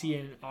thing we see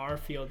in our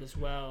field as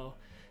well,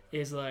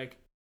 is like,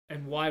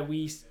 and why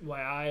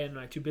I and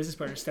my two business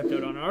partners stepped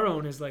out on our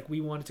own is like,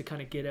 we wanted to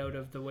kind of get out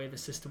of the way the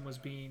system was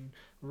being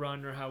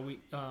run, or how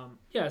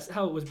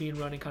how it was being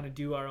run, and kind of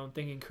do our own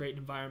thing and create an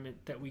environment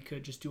that we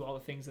could just do all the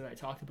things that I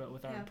talked about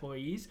with our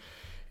employees.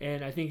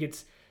 And I think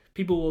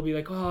people will be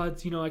like, oh,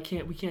 it's, you know, we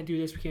can't do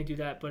this, we can't do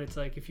that. But it's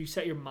like, if you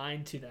set your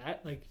mind to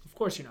that, like, of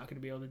course you're not going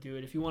to be able to do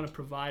it. If you want to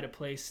provide a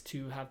place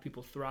to have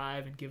people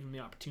thrive and give them the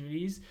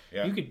opportunities,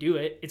 you could do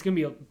it. It's going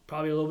to be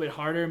probably a little bit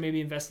harder, maybe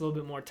invest a little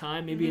bit more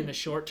time. Maybe in the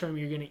short term,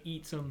 you're going to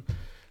eat some,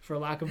 for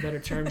lack of a better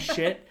term,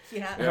 shit.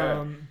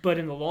 But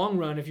in the long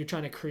run, if you're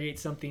trying to create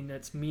something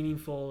that's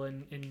meaningful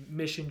and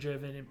mission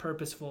driven and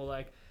purposeful,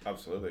 like,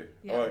 absolutely.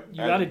 Yeah. Oh, you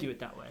got to do it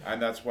that way.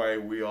 And that's why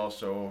we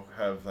also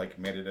have like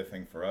made it a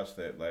thing for us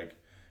that like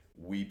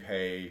we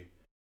pay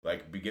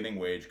like beginning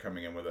wage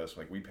coming in with us,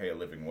 like we pay a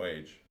living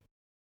wage,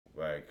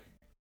 like,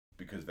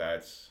 because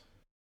that's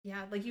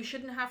Like you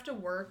shouldn't have to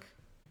work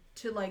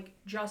to like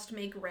just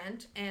make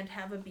rent and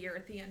have a beer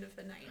at the end of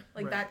the night.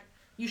 Like Right. that,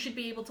 you should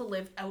be able to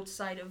live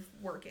outside of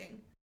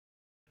working.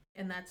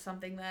 And that's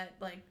something that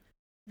like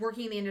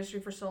working in the industry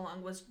for so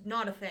long was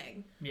not a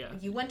thing. Yeah.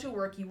 Like, you went to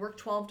work, you worked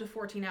 12 to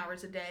 14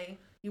 hours a day,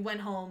 you went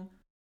home,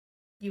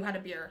 you had a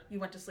beer, you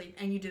went to sleep,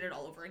 and you did it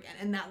all over again.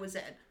 And that was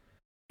it.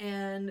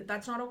 And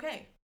that's not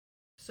okay.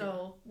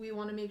 So we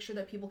want to make sure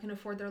that people can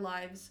afford their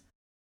lives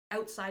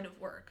outside of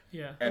work.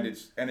 Yeah. and it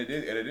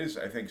is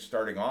I think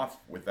starting off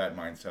with that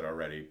mindset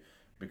already,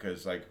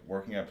 because like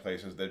working at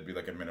places there'd be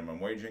like a minimum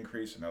wage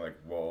increase, and they're like,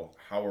 well,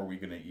 how are we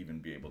going to even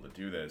be able to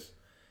do this?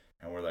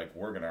 And we're like,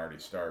 we're going to already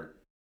start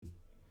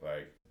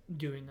like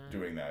Doing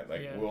that.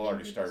 like Yeah. we'll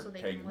already People start so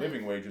they paying can live.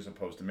 living wage as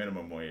opposed to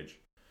minimum wage,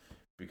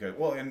 because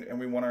well, and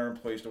we want our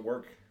employees to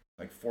work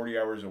like 40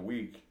 hours a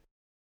week,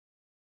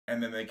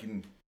 and then they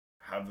can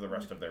have the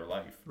rest of their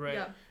life. Right.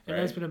 Yeah. And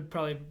Right. that's going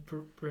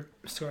to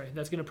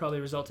that's going to probably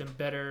result in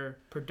better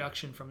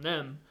production from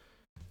them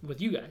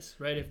with you guys,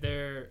 right? If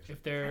they're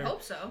I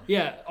hope so.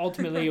 yeah,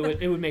 ultimately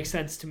it would make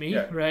sense to me,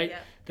 Yeah. right?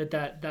 Yeah.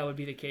 That would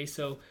be the case.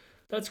 So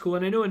that's cool.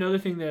 And I know another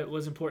thing that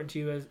was important to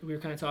you, as we were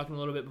kind of talking a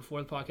little bit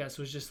before the podcast,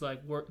 was just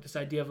like this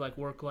idea of like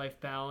work-life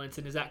balance.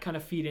 And does that kind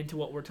of feed into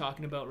what we're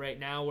talking about right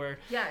now, where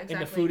Yeah, exactly. in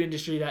the food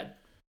industry that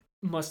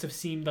must have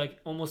seemed like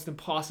almost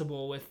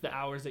impossible with the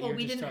hours that Well, you're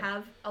we just didn't talking.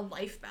 have a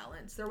life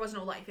balance. There was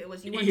no life. It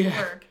was you went Yeah. to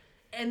work,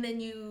 and then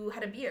you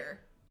had a beer,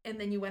 and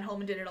then you went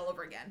home and did it all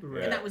over again.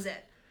 Right. And that was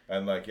it.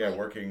 And like Like,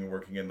 working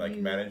in like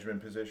you- management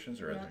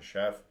positions or as Yeah. a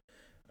chef,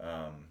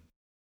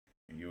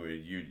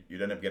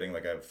 you'd end up getting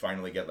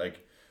finally get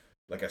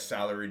like a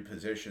salaried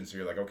position, so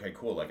you're like, okay,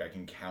 cool, like I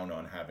can count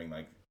on having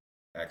like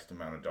X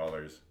amount of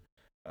dollars,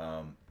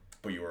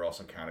 but you were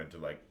also counted to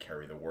like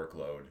carry the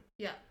workload.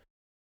 Yeah.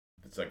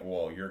 It's like,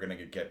 well, you're gonna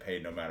get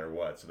paid no matter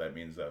what, so that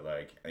means that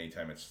like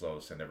anytime it's slow,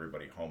 send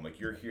everybody home. Like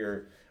you're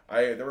here.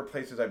 There were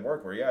places I'd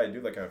work where I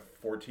do like a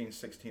 14,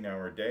 16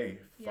 hour day,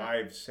 Yeah.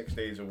 5-6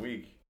 days a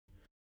week.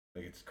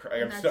 Like it's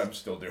And I'm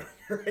still doing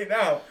it right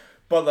now,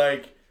 but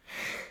like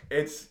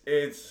it's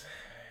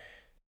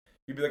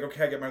you'd be like,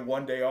 okay, I get my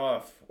 1 day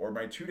off or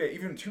my 2 day,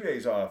 even 2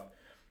 days off.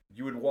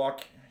 You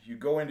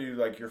go into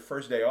like your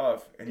first day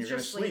off and It's you're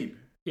gonna just sleep. sleep.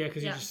 Yeah,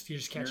 because Yeah. you're just You're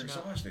catching up.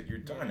 exhausted. You're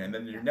done, Yeah. and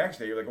then your Yeah. next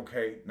day you're like,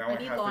 okay, now I I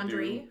need have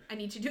laundry. to do. I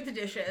need to do the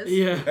dishes.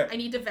 Yeah. I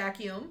need to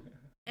vacuum.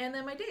 and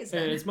then my day's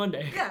And done. it's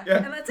Monday. Yeah, Yeah.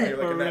 and that's And it. you're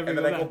like, Or and then, whenever and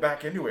you then go I go back.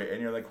 back into it,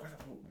 and you're like,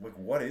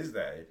 what is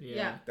that?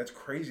 Yeah. That's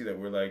crazy that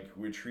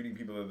we're treating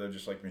people that they're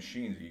just like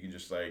machines. You can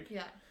just like,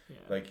 Yeah.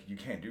 like you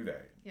can't do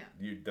that. Yeah.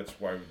 That's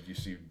why you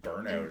see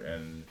burnout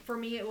and For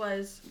me, it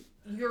was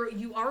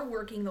you are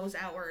working those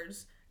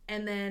hours,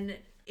 and then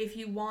if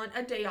you want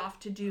a day off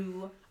to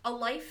do a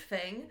life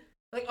thing,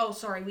 like, oh,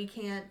 sorry, we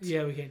can't.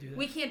 Yeah, we can't do that.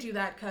 We can't do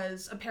that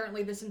because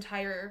apparently this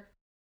entire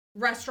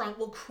restaurant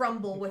will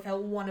crumble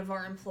without one of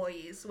our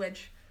employees,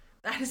 which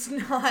that is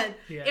not.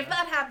 Yeah. If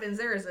that happens,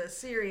 there is a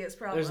serious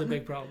problem. There's a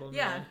big problem.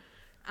 Yeah.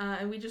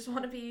 And we just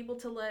want to be able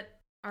to let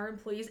our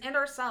employees and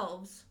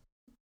ourselves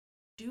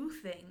do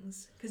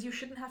things, because you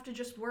shouldn't have to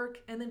just work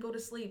and then go to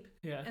sleep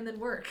Yeah. and then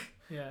work.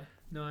 Yeah.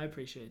 No, I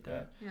appreciate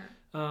that. Yeah.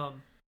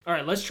 All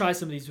right, let's try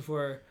some of these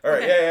before. all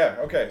right, Okay.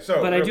 yeah, okay.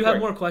 So, But I real do have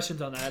quick. more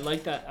questions on that. I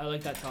like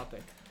that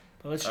topic.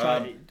 But let's try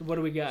it. What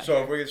do we got?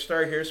 So if we can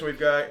start here, so we've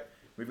got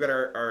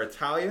our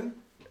Italian.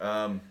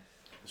 So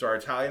our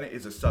Italian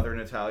is a Southern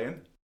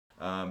Italian,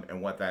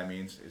 and what that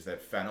means is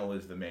that fennel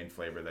is the main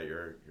flavor that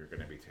you're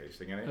going to be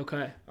tasting in it.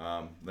 Okay.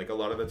 Like a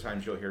lot of the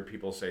times you'll hear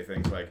people say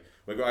things like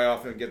I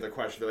often get the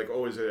question, they're like,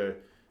 oh, is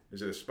it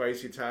a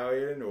spicy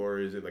Italian or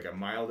is it like a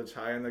mild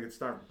Italian? Like,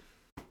 it's not.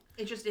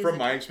 It just is. From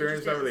my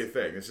experience, it not just really a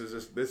is. thing.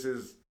 This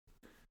is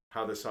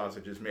how the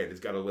sausage is made. It's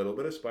got a little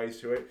bit of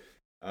spice to it,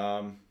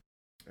 and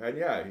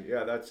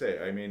yeah, that's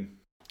it. I mean,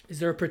 Is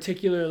there a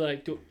particular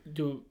like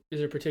is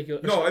there a particular?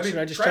 no, I should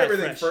think just try it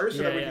everything fresh? first,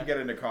 and Yeah, then we yeah. can get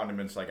into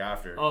condiments like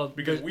after. Oh,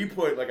 because but- we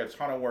put like a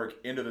ton of work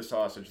into the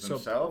sausage So,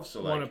 themselves,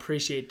 so want to like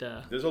appreciate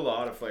the. there's a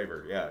lot of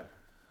flavor. Yeah.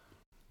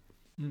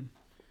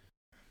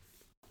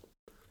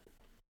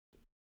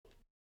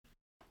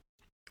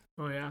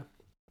 Oh yeah,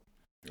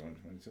 You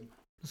want some?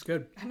 that's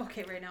good. I'm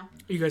okay right now.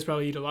 You guys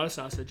probably eat a lot of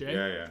sausage, eh?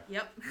 Yeah.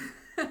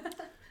 Yep.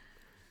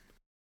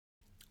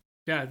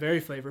 Yeah, very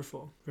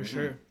flavorful for Mhm.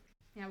 sure.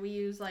 Yeah, we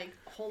use like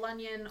whole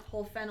onion,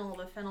 whole fennel,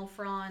 the fennel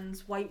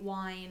fronds, white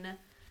wine.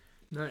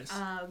 Nice.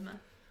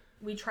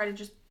 We try to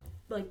just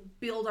like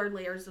build our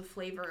layers of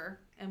flavor,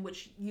 and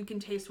which you can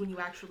taste when you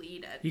actually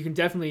eat it. You can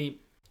definitely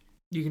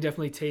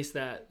taste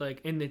that.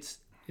 Like, and it's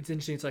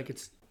interesting. It's like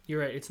you're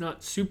right. It's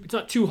not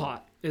too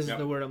hot. Is Yep.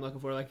 the word I'm looking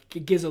for. Like,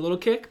 it gives a little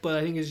kick, but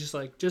I think it's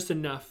just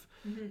enough.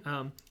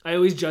 Mm-hmm. I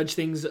always judge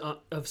things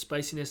of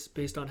spiciness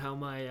based on how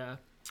my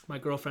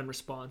girlfriend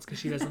responds, because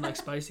she doesn't like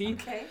spicy.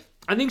 Okay.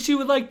 I think she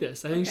would like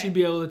this. I think Okay. she'd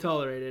be able to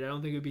tolerate it. I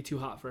don't think it would be too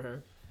hot for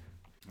her.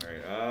 All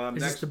right.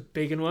 Is Next, this the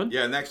bacon one?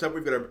 yeah. Next up,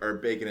 we've got our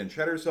bacon and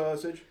cheddar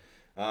sausage.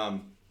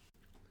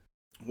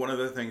 One of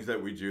the things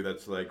that we do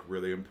that's like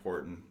really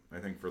important, I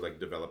think, for like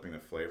developing the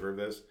flavor of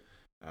this,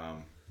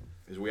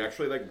 is we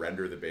actually like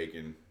render the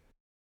bacon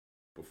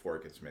before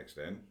it gets mixed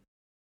in.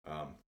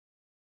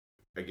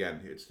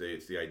 Again, it's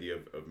the idea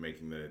of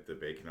making the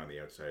bacon on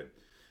the outside,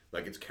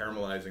 like it's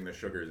caramelizing the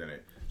sugars in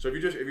it. So if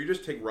you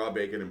just take raw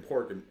bacon and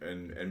pork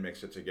and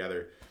mix it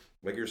together,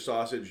 like your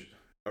sausage,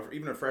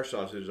 even a fresh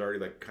sausage is already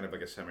like kind of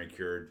like a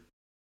semi-cured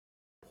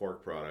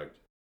pork product,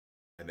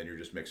 and then you're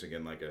just mixing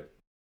in like a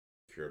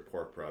cured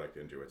pork product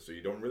into it. So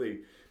you don't really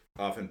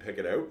often pick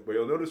it out, but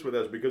you'll notice with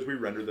us, because we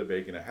render the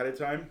bacon ahead of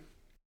time,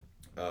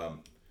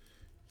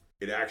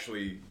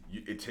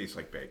 it tastes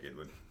like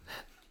bacon.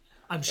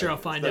 I'm sure I'll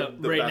find The-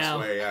 out the right best now.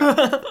 way,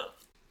 yeah.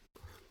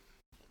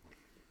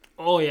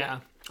 Oh yeah.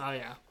 Oh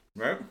yeah.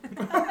 Right?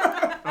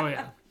 Oh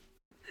yeah.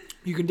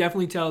 You can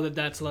definitely tell that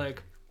that's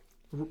like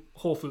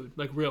whole food,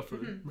 like real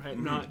food, Mm-hmm. right?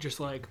 Not just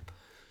like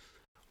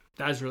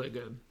that's really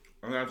good.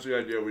 And that's the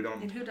idea. We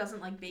don't. And who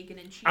doesn't like bacon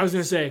and cheese? I was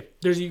gonna say,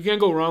 you can't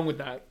go wrong with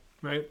that,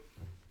 right?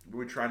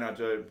 We try not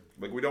to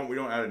like. We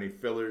don't add any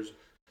fillers.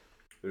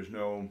 There's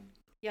no.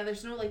 Yeah,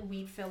 there's no like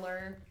wheat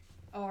filler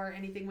or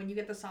anything. When you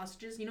get the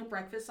sausages,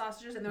 breakfast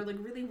sausages, and they're like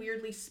really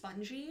weirdly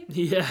spongy.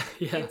 Yeah,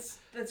 yeah.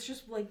 That's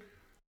just like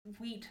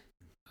wheat,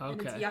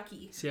 and it's Okay.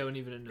 yucky. See, I wouldn't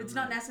even know. It's that.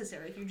 not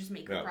necessary if you just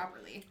make Yeah. them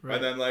properly. Right.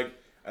 And then like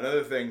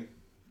another thing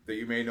that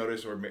you may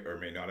notice or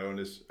may not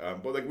notice,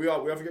 but like we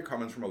often get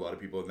comments from a lot of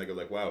people, and they go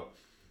like, "Wow,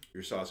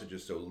 your sausage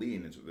is so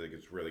lean. It's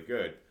really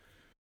good."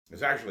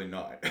 It's actually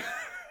not.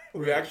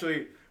 we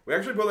actually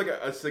put like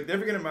a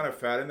significant amount of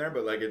fat in there,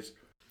 but like it's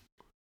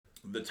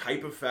the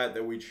type of fat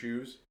that we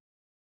choose,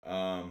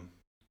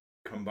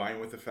 combined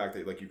with the fact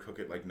that like you cook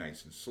it like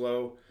nice and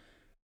slow,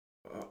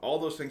 all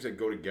those things that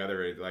go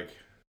together,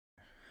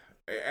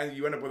 and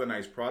you end up with a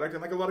nice product.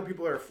 And like a lot of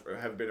people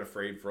have been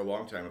afraid for a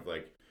long time of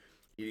like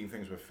eating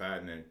things with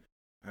fat in it,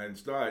 and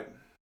it's not.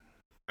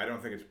 I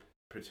don't think it's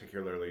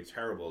particularly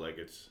terrible. Like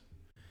it's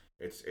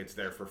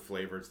there for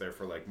flavor. It's there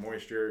for like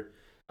moisture.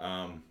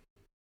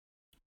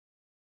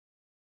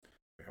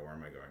 Where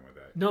am I going with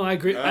that? No, I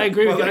agree. I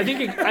agree with you.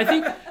 like- I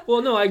think.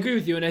 Well, no, I agree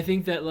with you, and I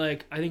think that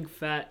I think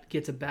fat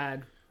gets a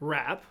bad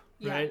rap,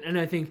 Yeah. right? And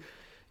I think,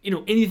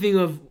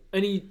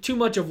 too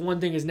much of one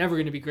thing is never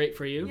going to be great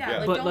for you.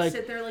 Yeah, But don't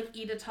sit there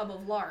eat a tub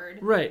of lard.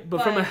 right.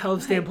 But from a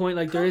health standpoint,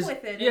 cook there is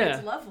with it, and yeah.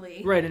 it's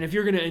lovely. Right, and if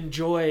you're gonna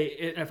enjoy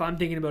it, if I'm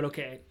thinking about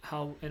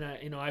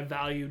I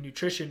value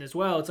nutrition as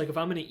well. It's like if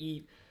I'm gonna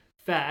eat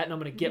fat and I'm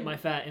going to get my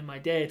fat in my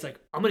day, it's like,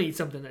 I'm going to eat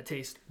something that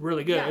tastes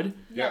really good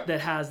Yeah. that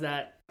has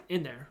that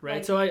in there, right?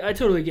 Like- So I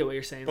totally get what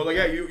you're saying. But like,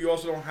 yeah, you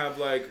also don't have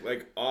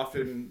like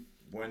often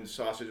when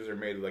sausages are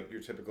made like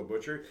your typical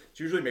butcher, it's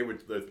usually made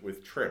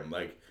with trim,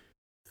 like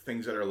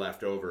things that are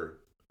left over.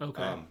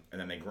 Okay. And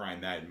then they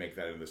grind that and make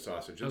that into the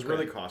sausage. It's Okay.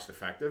 really cost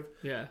effective.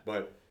 Yeah.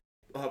 But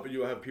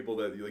you have people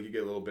that like you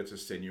get little bits of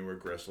sinew or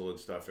gristle and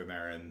stuff in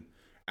there, and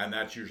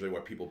that's usually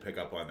what people pick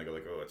up on. They go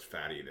like, "Oh, it's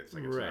fatty," and it's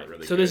like it's not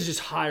really. So good. this is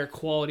just higher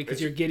quality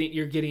because you're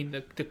getting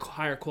the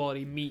higher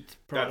quality meat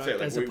product That's it.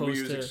 Like as we opposed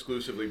use to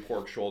exclusively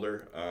pork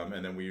shoulder,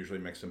 and then we usually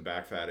mix some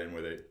back fat in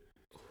with it,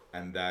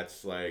 and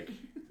that's like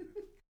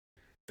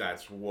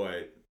that's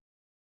what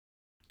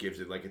gives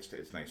it like it's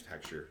nice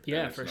texture.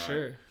 yeah, and for it's not-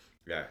 sure.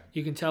 Yeah.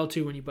 You can tell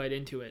too when you bite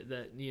into it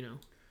that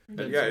But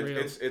that's yeah, real.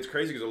 it's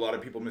crazy because a lot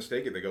of people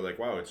mistake it. They go like,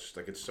 "Wow, it's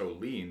like it's so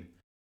lean,"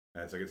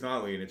 and it's like it's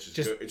not lean. It's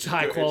just good. It's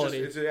high good. quality.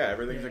 It's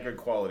everything's a good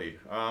quality.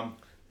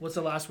 What's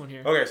the last one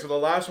here? Okay, so the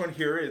last one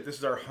here is this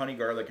is our honey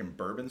garlic and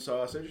bourbon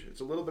sausage.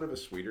 It's a little bit of a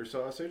sweeter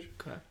sausage.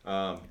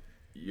 Okay.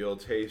 You'll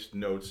taste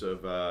notes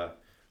of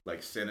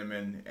like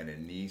cinnamon and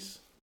anise.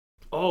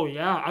 Oh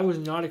yeah, I was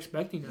not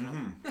expecting that.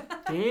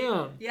 Mm-hmm.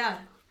 Damn. Yeah.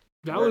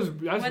 That's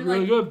When,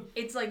 really like, good.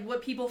 It's like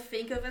what people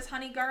think of as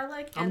honey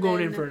garlic. I'm and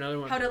going in then for another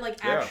one. How to like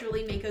Yeah.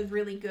 actually make a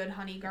really good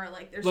honey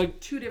garlic. There's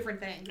Like- two different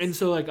things. And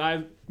so like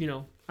I've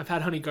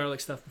had honey garlic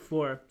stuff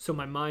before, so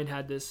my mind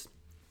had this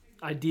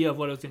idea of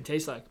what it was gonna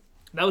taste like.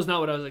 That was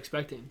not what I was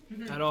expecting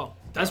at all.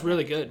 That's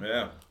really good.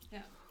 Yeah.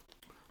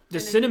 The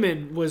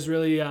cinnamon was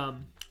really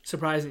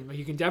surprising. Like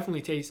you can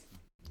definitely taste,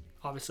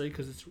 obviously,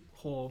 because it's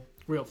whole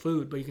real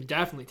food, but you can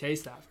definitely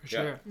taste that for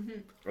sure.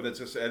 Well, that's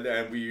just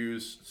and we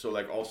use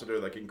like also to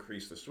like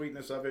increase the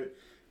sweetness of it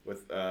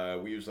with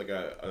we use like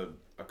a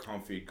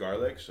confit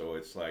garlic, so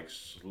it's like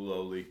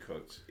slowly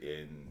cooked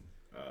in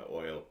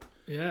oil.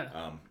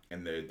 Yeah.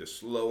 And the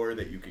slower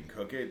that you can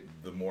cook it,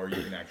 the more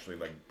you can actually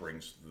like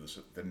bring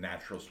the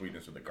natural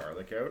sweetness of the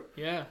garlic out.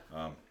 Yeah.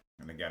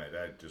 And again,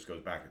 that just goes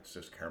back. It's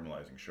just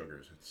caramelizing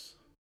sugars.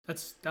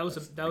 That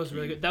was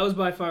really good. That was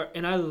by far,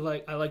 and I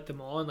like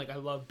them all, and like I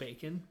love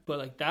bacon, but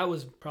like that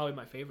was probably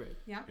my favorite.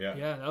 Yeah.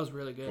 Yeah, that was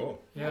really good.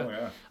 Cool. Yeah. Oh,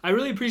 yeah. I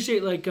really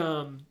appreciate like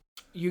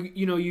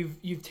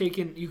you've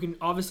taken, you can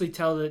obviously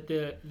tell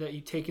that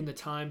you've taken the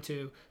time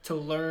to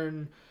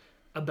learn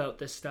about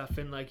this stuff,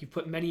 and like you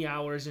put many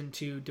hours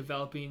into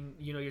developing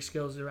your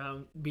skills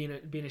around being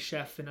a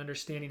chef and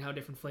understanding how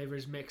different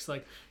flavors mix.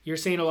 Like you're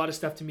saying a lot of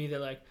stuff to me that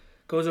like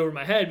goes over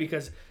my head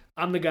because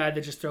I'm the guy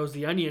that just throws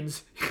the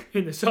onions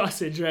in the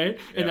sausage, right?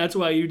 And that's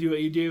why you do what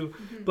you do.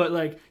 Mm-hmm. But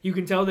like you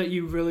can tell that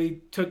you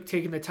really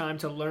taken the time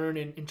to learn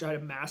and try to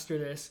master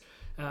this,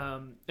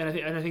 and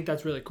I think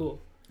that's really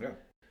cool. Yeah.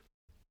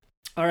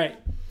 All right,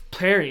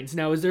 pairings.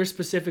 Now, is there a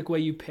specific way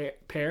you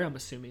pair? I'm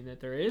assuming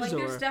that there is. Like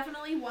there's or...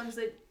 definitely ones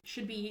that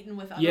should be eaten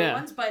with other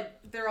ones, but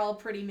they're all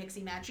pretty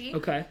mixy matchy.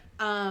 Okay.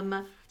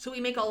 So we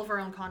make all of our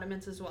own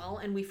condiments as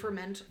well, and we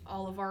ferment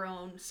all of our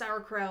own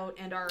sauerkraut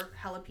and our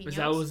jalapenos. Is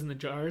that what was in the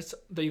jars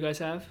that you guys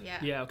have? Yeah.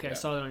 Yeah. Okay, I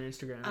saw that on your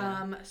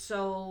Instagram.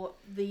 So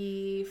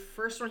the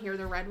first one here,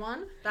 the red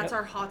one, that's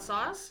our hot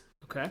sauce.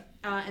 Okay.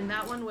 And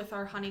that one with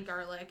our honey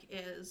garlic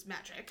is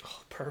magic.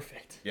 Oh,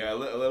 perfect. Yeah, a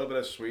little bit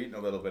of sweet and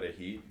a little bit of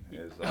heat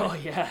is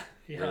like, yeah.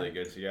 really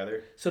good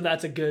together. So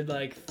that's a good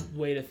like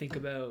way to think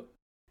about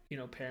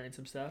pairing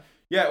some stuff.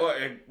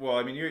 Yeah, well,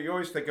 I mean, you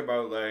always think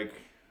about like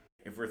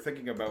if we're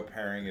thinking about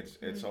pairing,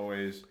 it's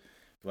always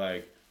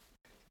like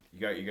you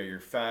got your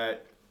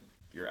fat,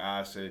 your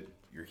acid,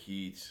 your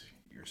heat,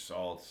 your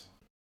salt,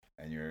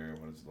 and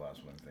what is the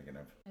last one I'm thinking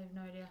of? I have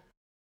no idea.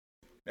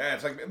 Yeah,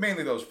 it's like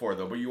mainly those four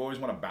though, but you always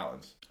want to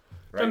balance.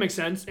 Right? That makes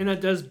sense, and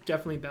that does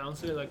definitely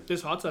balance it. Like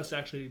this hot sauce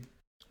actually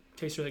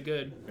tastes really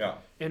good. Yeah.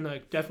 And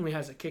like definitely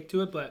has a kick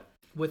to it, but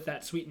with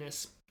that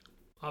sweetness,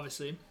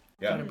 obviously,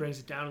 kind of brings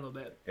it down a little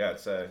bit. Yeah,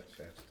 it's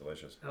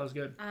delicious. That was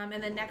good. And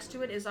then next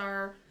to it is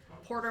our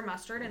porter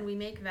mustard, and we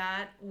make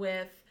that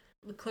with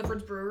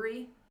Clifford's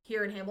Brewery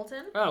here in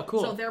Hamilton. Oh,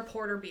 cool. So their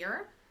porter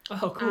beer.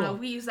 Oh, cool.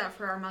 We use that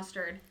for our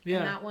mustard. Yeah.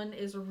 And that one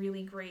is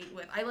really great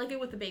with. I like it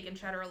with the bacon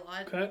cheddar a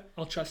lot. Okay,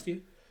 I'll trust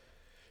you.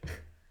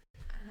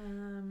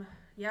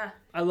 Yeah.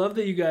 I love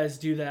that you guys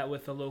do that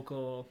with the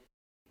local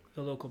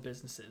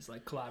businesses,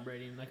 like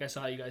collaborating. Like I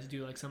saw you guys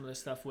do like some of the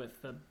stuff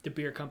with the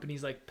beer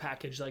companies, like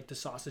package like the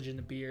sausage and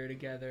the beer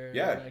together.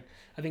 Yeah. Like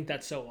I think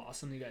that's so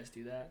awesome. You guys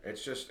do that.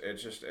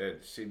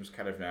 It seems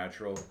kind of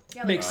natural.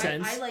 Yeah, Makes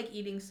sense. I like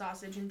eating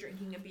sausage and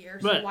drinking a beer,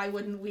 so Right. why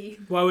wouldn't we?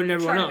 Why wouldn't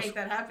everyone try else? to make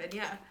that happen?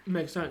 Yeah.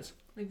 Makes sense.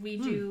 Like we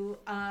do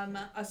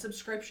a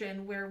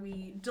subscription where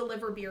we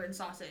deliver beer and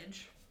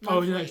sausage. Oh,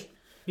 monthly. nice.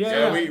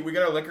 Yeah. We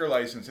got a liquor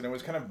license, and it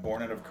was kind of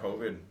born out of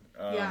COVID.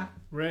 Yeah.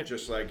 Right.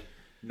 Just like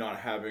not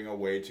having a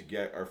way to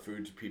get our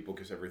food to people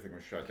because everything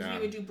was shut We down.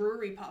 would do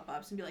brewery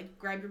pop-ups and be like,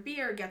 grab your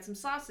beer, get some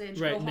sausage,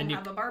 Right. go And home, then you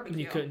have a barbecue.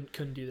 You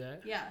couldn't do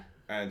that. Yeah.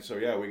 And so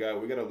we got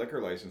a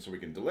liquor license so we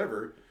can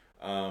deliver.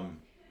 And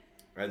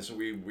so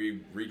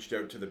we reached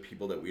out to the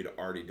people that we'd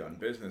already done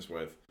business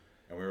with,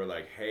 and we were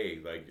like, hey,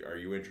 like, are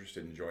you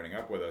interested in joining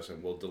up with us,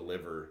 and we'll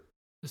deliver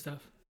The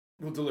stuff.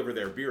 we'll deliver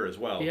their beer as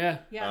well. Yeah.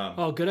 Yeah.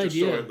 Oh, good just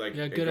idea. So it, like,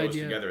 Yeah, it good goes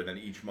idea. together, and then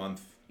each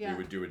month Yeah. we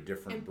would do a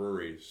different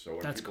brewery. So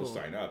when That's people cool.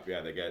 sign up,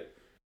 they get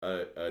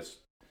a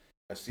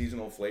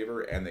seasonal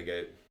flavor, and they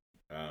get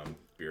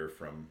beer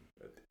from.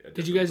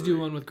 Did you guys do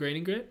one with Grain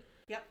and Grit?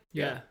 Yep.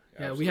 Yeah.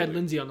 Yeah, We had absolutely.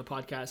 Lindsay on the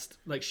podcast.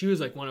 Like, she was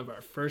like one of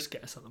our first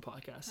guests on the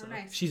podcast. So Oh,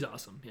 nice. she's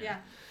awesome.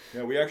 Yeah.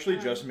 Yeah, we actually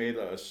just made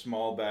a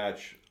small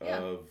batch Yeah.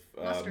 of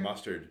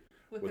Mustard.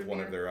 with their one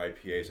beer. of their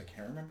IPAs. I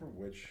can't remember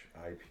which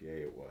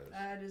IPA it was.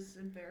 That is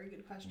a very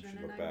good question, should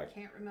and look I back.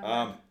 can't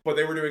remember. But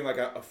they were doing like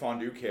a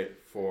fondue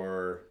kit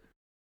for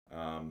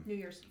New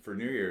Year's.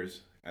 New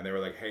Year's, and they were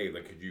like, "Hey,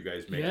 like, could you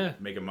guys Yeah.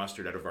 make a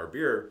mustard out of our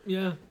beer?"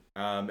 Yeah.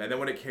 And then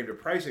when it came to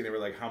pricing, they were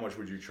like, "How much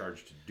would you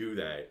charge to do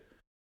that?"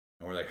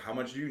 And we're like, "How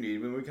much do you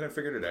need?" And we kind of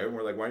figured it out. And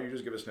we're like, "Why don't you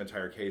just give us an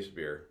entire case of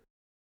beer,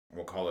 and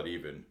we'll call it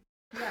even."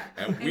 Yeah.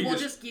 And And we we'll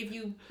just- just give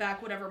you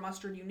back whatever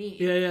mustard you need.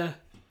 Yeah.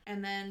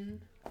 And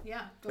then,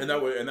 yeah. go And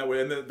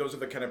those are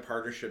the kind of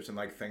partnerships and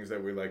like things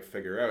that we like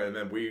figure out. And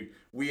then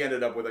we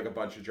ended up with like a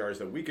bunch of jars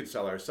that we could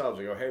sell ourselves.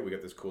 We go, "Hey, we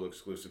got this cool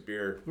exclusive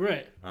beer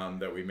Right.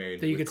 that we made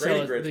That you with could Grain sell.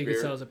 and Grits That you could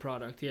beer." sell as a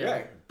product. Yeah.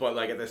 Yeah, but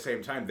like at the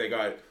same time, they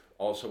got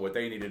also what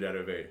they needed out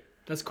of it.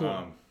 That's cool.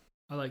 Um,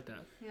 I like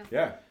that.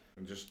 yeah,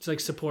 and just It's like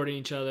supporting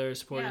each other,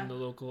 supporting Yeah. the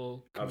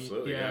local community.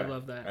 absolutely. Yeah, I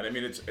love that. And I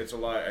mean, it's a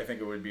lot. I think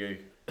it would be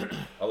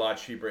a lot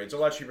cheaper. It's a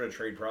lot cheaper to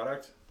trade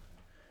product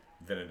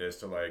than it is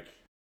to like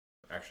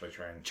actually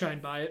try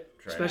and buy it,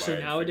 try and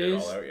especially buy it and figure it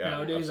nowadays. all out. Yeah,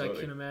 nowadays, absolutely.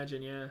 I can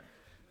imagine.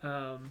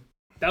 Yeah.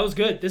 That was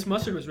good. This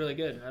mustard was really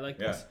good. I like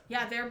Yeah. this.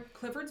 Yeah, their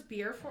Clifford's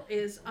beer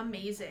is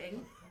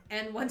amazing.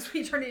 And once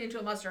we turn it into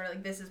a mustard,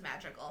 like, this is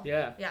magical.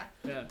 Yeah. Yeah.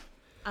 Yeah.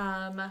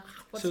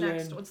 What's So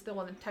next? then- What's the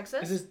one in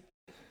Texas? This is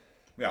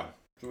Yeah.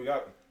 So we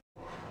got.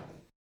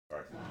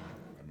 Sorry,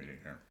 I'm eating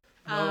here.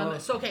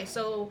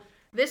 So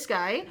this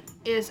guy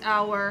is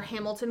our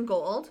Hamilton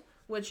Gold,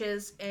 which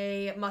is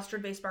a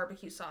mustard-based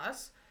barbecue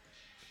sauce.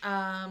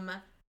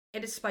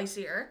 It is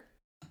spicier,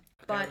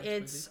 but that's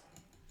it's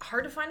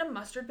hard to find a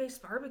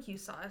mustard-based barbecue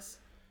sauce,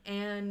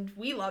 and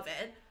we love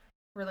it.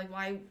 We're like,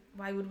 why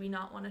would we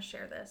not want to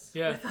share this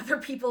with other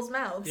people's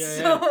mouths? Yeah,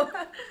 So,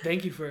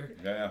 Thank you for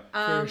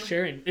Yeah.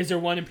 sharing. Is there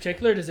one in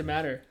particular? Or does it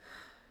matter?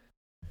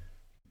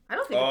 I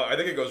don't think. I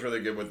think it goes really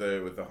good with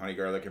the honey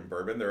garlic and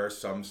bourbon. There are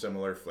some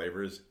similar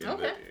flavors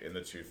Okay. in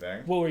the two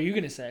things. What were you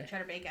gonna say?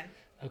 Cheddar bacon.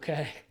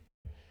 Okay.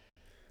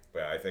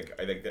 But I think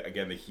that,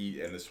 again, the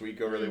heat and the sweet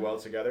go really well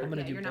together. I'm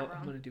gonna do you're not both. I'm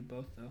wrong. gonna do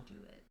both though. Do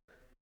it.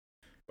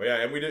 But yeah,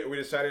 and we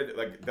decided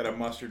like that a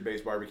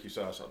mustard-based barbecue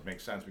sauce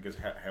makes sense because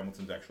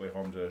Hamilton's actually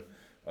home to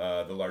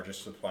the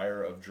largest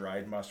supplier of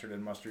dried mustard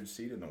and mustard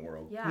seed in the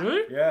world. Yeah.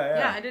 Really?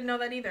 Yeah, I didn't know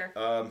that either.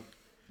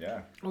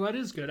 Yeah. Well, that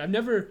is good. I've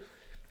never.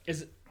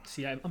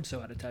 See, I'm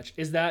so out of touch.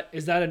 Is that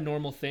a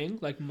normal thing?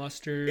 Like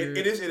mustard?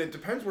 It is, and it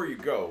depends where you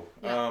go.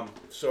 Yeah.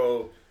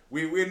 So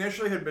we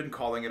initially had been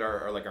calling it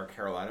our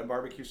Carolina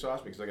barbecue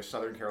sauce because like a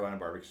Southern Carolina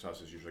barbecue sauce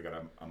has usually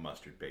got a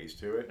mustard base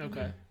to it.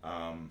 Okay.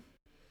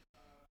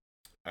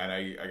 And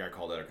I got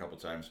called out a couple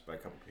times by a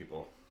couple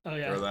people. Oh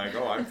yeah. They're like,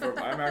 "Oh,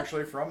 I'm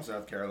actually from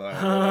South Carolina."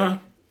 They're like,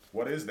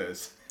 "What is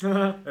this?" They're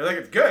like,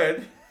 "It's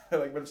good." They're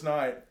like, "But it's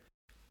not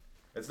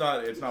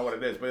what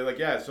it is." But like,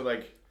 yeah, so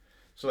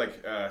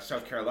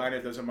South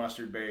Carolina does a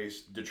mustard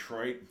base.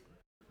 Detroit,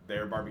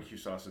 their barbecue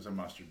sauce is a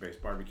mustard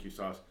based barbecue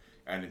sauce,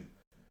 and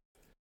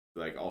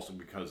like also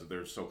because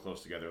they're so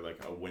close together,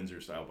 like a Windsor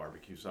style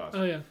barbecue sauce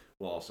Oh yeah.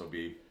 will also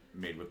be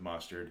made with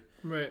mustard.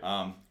 Right.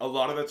 A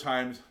lot of the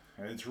times,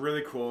 and it's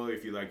really cool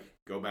if you like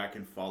go back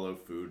and follow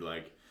food,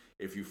 like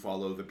if you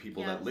follow the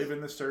people that Yes. live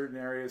in the certain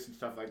areas and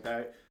stuff like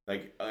that.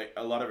 Like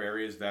a lot of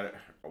areas that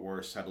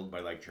were settled by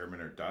like German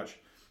or Dutch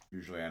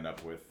usually end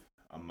up with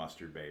a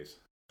mustard base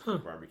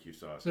barbecue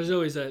sauce. There's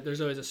always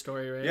a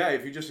story, right? Yeah,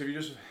 if you just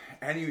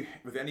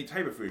with any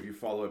type of food, if you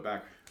follow it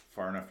back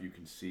far enough, you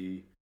can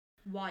see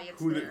Why it's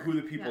who there.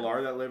 the people Yeah.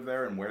 are that live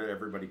there and where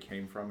everybody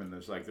came from, and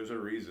there's a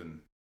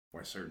reason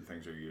why certain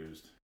things are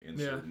used in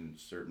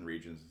certain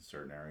regions and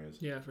certain areas.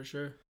 Yeah, for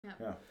sure.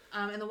 Yeah.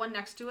 And the one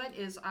next to it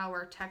is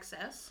our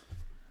Texas,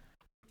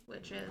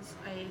 which is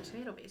a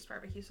tomato-based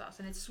barbecue sauce,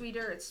 and it's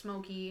sweeter, it's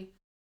smoky.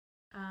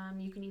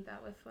 You can eat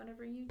that with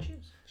whatever you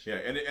choose. Yeah,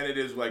 and it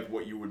is like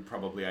what you would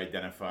probably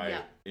identify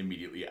Yeah.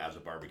 immediately as a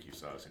barbecue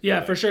sauce. If Yeah,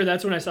 you for sure.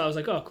 That's when I saw. I was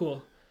like, oh,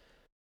 cool.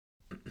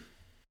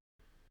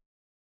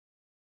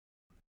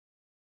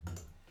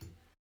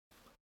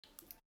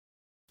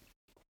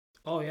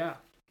 Oh yeah,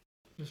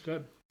 it's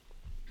good.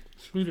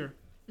 Sweeter.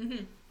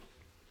 Mm-hmm.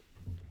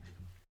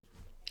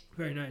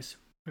 Very nice.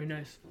 Very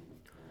nice.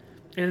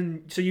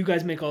 And so you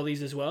guys make all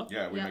these as well?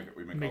 Yeah, we Yeah.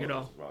 make it all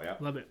all. those as well. Yeah.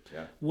 Love it.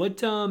 Yeah.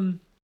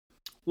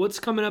 What's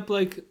coming up?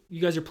 Like you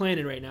guys are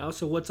planning right now.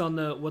 So what's on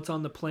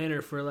the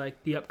planner for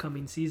like the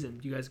upcoming season?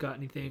 Do you guys got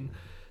anything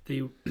that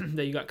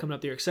you got coming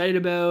up that you're excited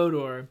about,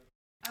 or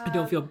you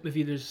don't feel if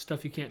there's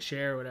stuff you can't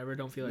share or whatever?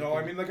 Don't feel like No,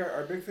 I mean like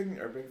our big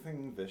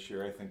thing this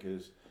year I think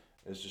is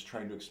just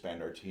trying to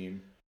expand our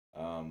team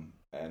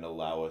and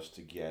allow us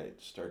to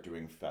start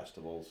doing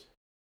festivals.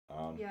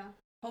 Yeah.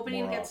 Hoping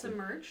more you get often. some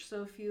merch.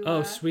 So if you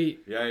Oh,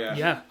 sweet. Yeah.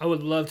 Yeah, I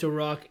would love to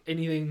rock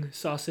anything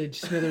sausage,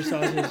 Smithers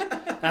sausage.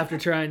 After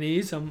trying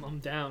these, I'm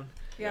down.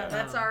 Yeah,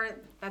 that's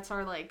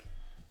our like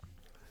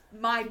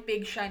my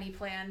big shiny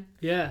plan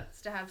Yeah,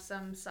 is to have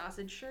some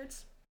sausage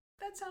shirts.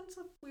 That sounds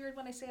weird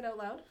when I say it out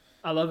loud.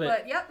 I love it.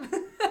 But yep.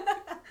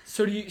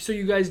 So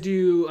you guys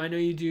do? I know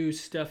you do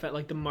stuff at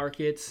like the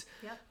markets.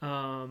 Yep.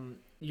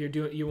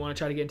 You want to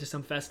try to get into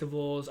some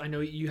festivals. I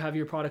know you have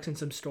your products in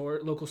some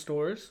local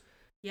stores.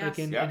 Yes. Like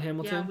in Yeah.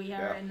 Hamilton. Yeah, we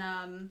are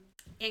Yeah. in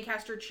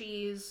Ancaster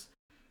Cheese,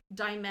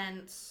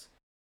 Diments,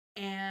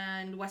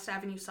 and West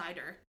Avenue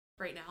Cider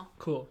right now.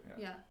 Cool.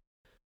 Yeah.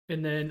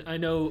 And then I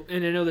know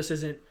this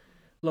isn't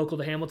local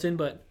to Hamilton,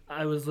 but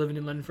I was living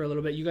in London for a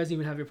little bit. You guys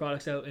even have your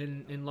products out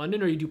in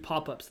London, or you do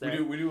pop-ups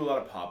there? We do a lot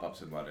of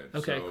pop-ups in London.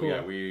 Okay, so, cool.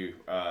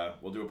 Yeah,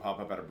 we'll do a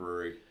pop-up at a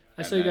brewery.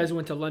 I saw you guys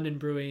went to London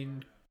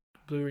Brewing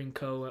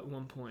Co. at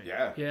one point.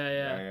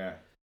 Yeah.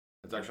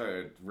 It's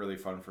actually really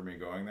fun for me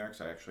going there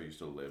because I actually used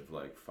to live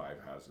like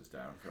 5 houses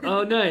down from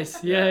Oh,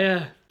 nice.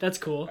 Yeah. That's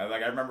cool. And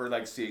I remember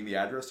seeing the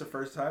address the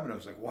first time and I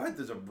was like, what?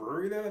 There's a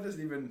brewery there? That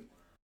doesn't even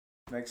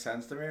make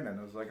sense to me. And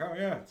I was like, oh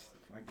yeah, it's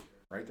like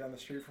right down the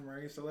street from where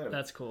I used to live.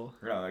 That's cool.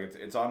 Yeah,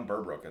 it's on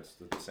Burbrook. It's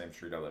the same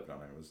street I lived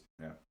on. It was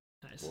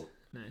Nice. Cool.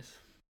 Nice.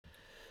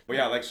 But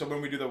yeah, so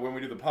when we do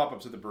the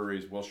pop-ups at the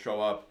breweries, we'll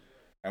show up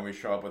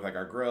with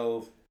our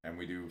grill and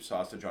we do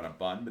sausage on a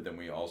bun, but then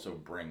we also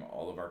bring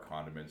all of our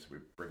condiments. We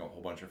bring a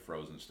whole bunch of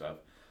frozen stuff.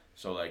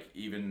 So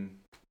even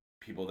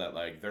people that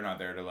they're not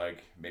there to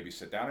maybe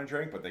sit down and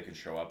drink, but they can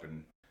show up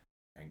and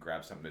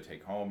grab something to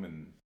take home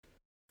and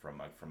from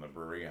the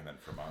brewery and then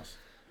from us.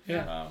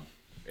 Yeah.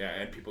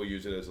 And people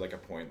use it as a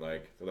point.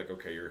 They're like,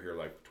 okay, you're here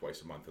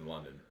twice a month in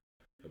London.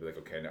 They'll be like,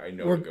 okay, I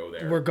know to go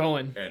there. We're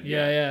going. And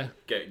yeah.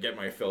 Get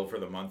my fill for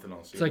the month, and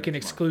I'll see. It's like an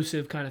next month.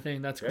 exclusive kind of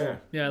thing. That's cool. Yeah.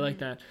 Yeah, I like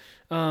that.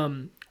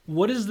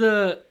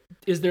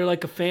 Is there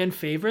like a fan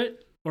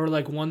favorite or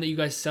like one that you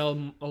guys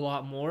sell a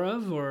lot more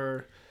of,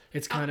 or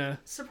it's kind of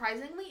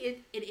surprisingly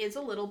it is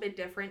a little bit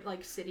different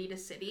city to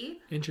city.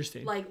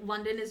 interesting?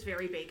 London is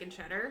very bacon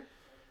cheddar,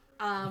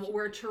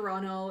 where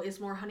Toronto is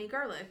more honey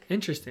garlic.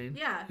 Interesting.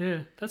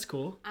 Yeah, that's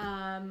cool.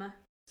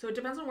 So it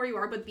depends on where you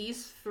are, but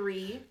these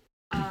three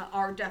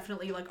are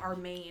definitely our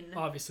main.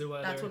 Obviously,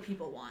 That's what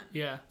people want.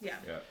 Yeah. Yeah.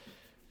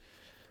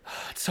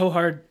 It's so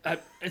hard.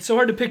 It's so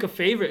hard to pick a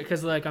favorite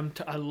because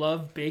I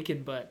love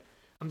bacon, but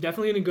I'm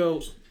definitely gonna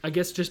go. I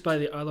guess just by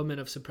the element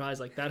of surprise,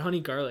 that honey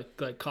garlic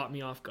caught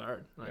me off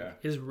guard.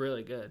 It's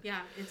really good.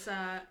 Yeah, it's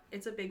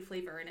a big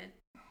flavor in it.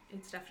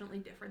 It's definitely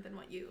different than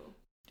what you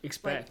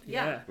Expect.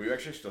 yeah. Yeah. We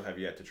actually still have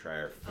yet to try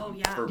our. Oh,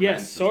 yeah. ferments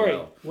Yes. as Sorry.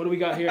 well. What do we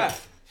got here?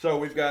 So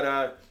we've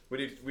got we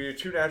do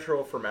 2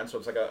 natural ferments, so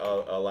it's like a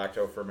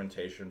lacto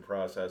fermentation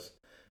process.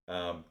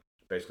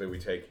 Basically,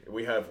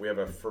 we have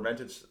a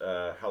fermented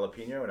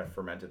jalapeno and a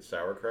fermented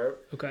sauerkraut.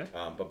 Okay.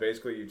 But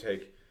basically, you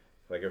take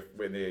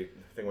with the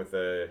thing with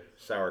the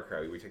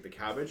sauerkraut, we take the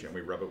cabbage and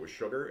we rub it with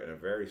sugar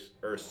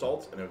and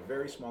salt and a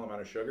very small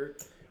amount of sugar,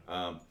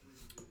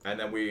 and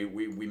then we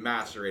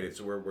macerate it.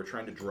 So we're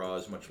trying to draw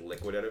as much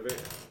liquid out of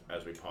it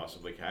as we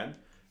possibly can,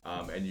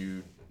 and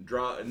you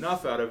draw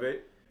enough out of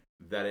it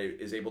that it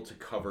is able to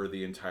cover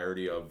the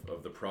entirety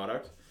of the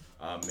product,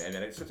 and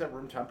then it sits at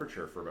room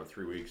temperature for about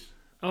 3 weeks.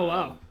 Oh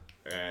wow.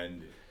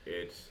 And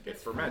it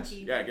ferments.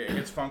 Funky. Yeah, it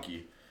gets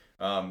funky.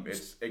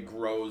 It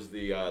grows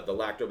the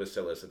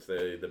lactobacillus. It's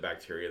the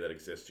bacteria that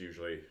exists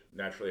usually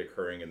naturally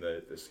occurring in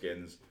the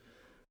skins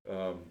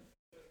of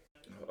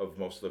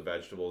most of the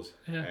vegetables.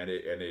 Yeah.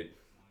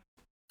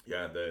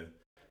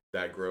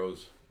 That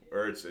grows,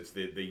 or it's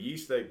the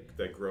yeast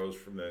that grows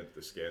from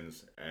the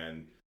skins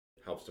and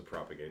helps to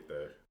propagate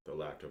the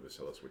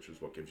lactobacillus, which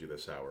is what gives you the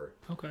sour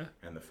Okay.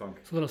 and the funk.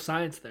 It's a little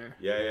science there.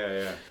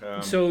 Yeah.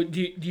 So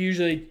do you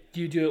usually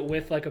do it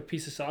with a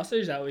piece of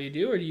sausage? Is that what you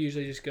do, or do you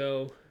usually just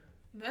go?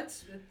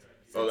 That's to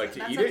that's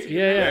eat up it? to you.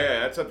 Yeah.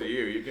 That's up to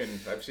you. You can.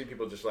 I've seen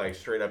people just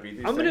straight up eat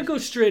these. I'm gonna things. go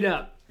straight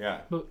up,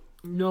 Yeah, but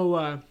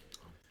no.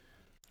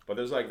 but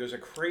there's a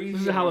crazy.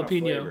 This is a amount of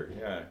jalapeno. flavor.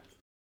 Yeah,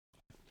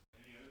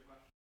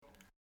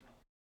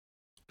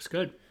 It's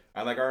good.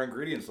 and our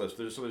ingredients list.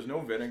 There's no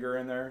vinegar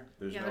in there.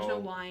 There's no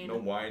wine. No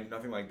wine.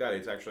 Nothing like that.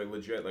 It's actually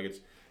legit.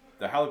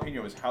 The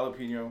jalapeno is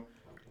jalapeno,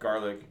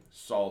 garlic,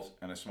 salt,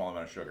 and a small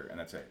amount of sugar, and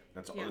that's it.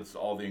 That's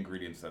all the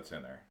ingredients that's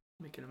in there.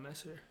 Making a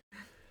mess here.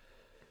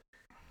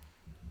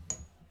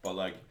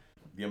 But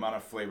the amount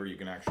of flavor you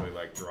can actually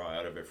draw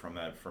out of it from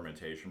that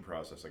fermentation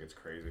process, it's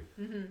crazy.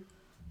 Mm-hmm.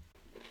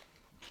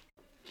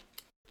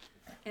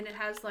 And it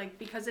has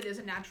because it is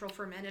a natural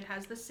ferment, it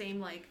has the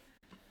same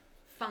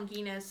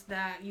funkiness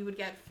that you would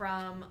get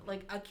from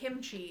a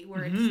kimchi,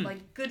 where it's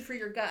good for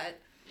your gut.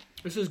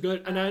 This is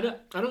good, and I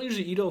don't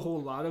usually eat a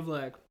whole lot of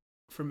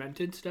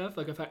fermented stuff.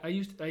 If I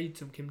eat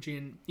some kimchi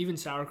and even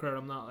sauerkraut,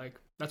 I'm not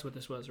that's what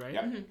this was, right?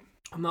 Yeah. Mm-hmm.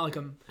 I'm not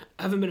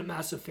I haven't been a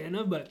massive fan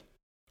of, but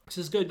this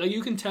is good.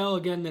 You can tell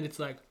again that it's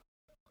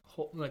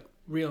whole,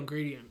 real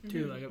ingredient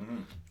too. Mm-hmm.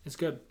 It's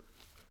good.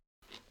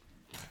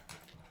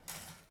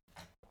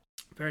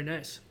 Very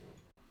nice.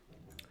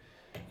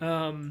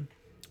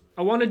 I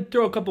I want to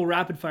throw a couple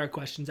rapid fire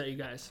questions at you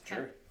guys.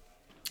 Sure.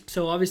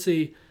 So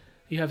obviously,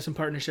 you have some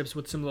partnerships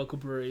with some local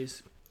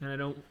breweries, and I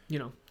don't,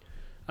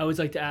 I always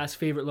like to ask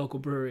favorite local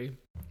brewery,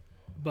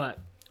 but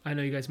I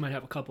know you guys might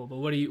have a couple. But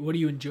what do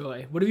you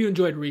enjoy? What have you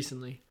enjoyed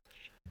recently?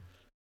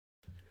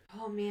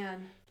 Oh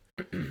man,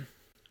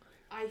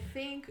 I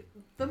think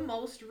the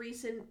most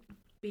recent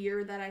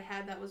beer that I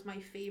had that was my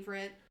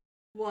favorite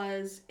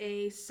was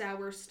a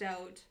sour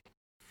stout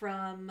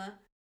from.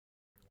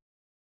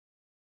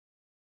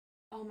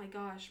 Oh my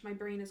gosh, my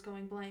brain is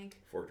going blank.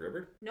 Forked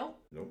River? Nope.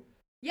 Nope.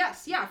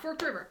 Yes, yeah,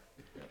 Forked River.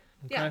 Okay.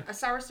 Yeah, a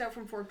sour stout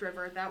from Forked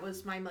River. That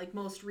was my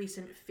most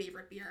recent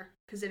favorite beer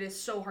because it is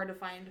so hard to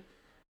find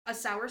a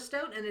sour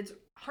stout, and it's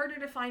harder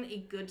to find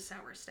a good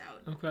sour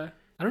stout. Okay.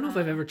 I don't know if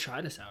I've ever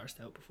tried a sour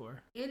stout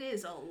before. It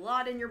is a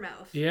lot in your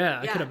mouth. Yeah,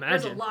 I could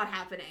imagine. There's a lot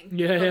happening.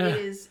 Yeah, but yeah.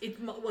 It's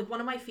like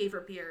one of my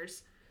favorite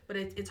beers, but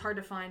it's hard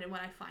to find, and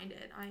when I find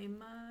it,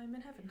 I'm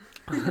in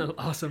heaven.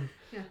 Awesome.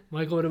 Yeah.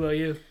 Michael, what about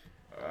you?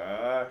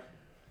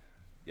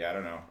 Yeah, I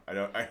don't know.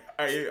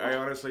 I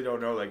honestly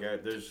don't know. Like,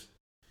 there's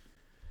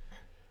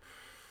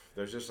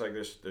just like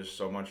there's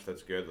so much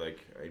that's good. Like,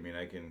 I mean,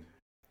 I can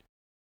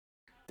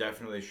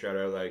definitely shout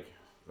out like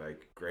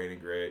Grain and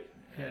Grit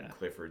and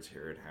Clifford's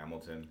here in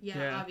Hamilton.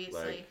 Yeah,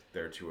 obviously. Like,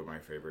 they're two of my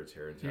favorites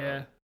here in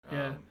town.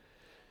 Yeah.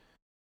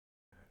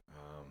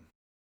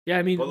 Yeah,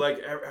 I mean, but like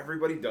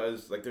everybody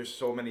does. Like, there's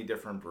so many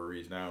different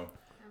breweries now.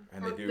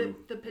 And they do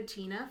the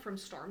patina from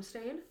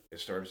Stormstade.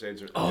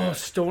 Stormstades.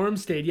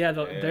 Stormstade. Yeah,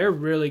 they're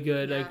really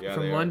good. Yeah. Like Yeah,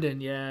 from they are. London.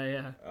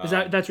 Yeah.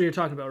 That's what you're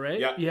talking about, right?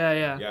 Yeah.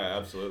 Yeah. Yeah,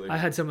 absolutely. I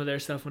had some of their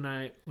stuff when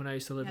I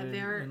used to live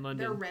in London.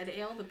 Their red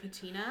ale, the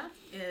patina,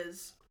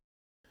 is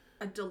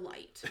a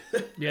delight.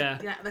 Yeah.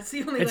 Yeah, that's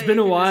the only. It's way been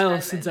I a can while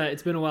describe since it.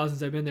 it's been a while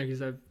since I've been there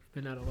because I've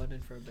been out of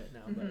London for a bit now.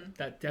 Mm-hmm. But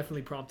that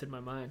definitely prompted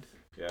my mind.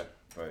 Yeah,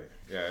 but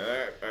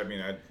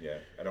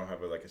I don't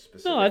have a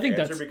specific. No, I think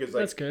answer that's because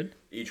that's good.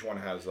 each one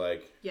has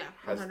like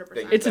has 100%.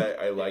 things that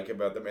I like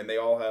about them, and they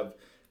all have.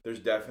 There's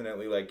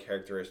definitely like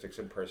characteristics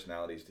and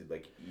personalities to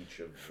like each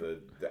of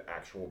the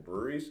actual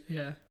breweries.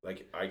 Yeah.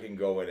 Like, I can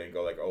go in and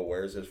go like, oh,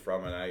 where's this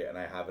from? And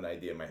I have an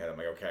idea in my head. I'm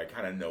like, okay, I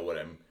kind of know what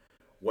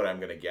I'm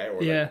gonna get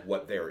or like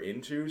what they're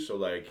into. So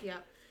like,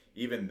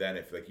 even then,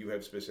 if like you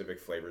have specific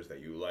flavors that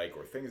you like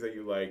or things that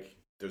you like,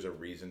 there's a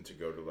reason to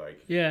go to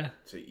like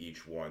to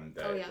each one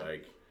that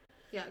like.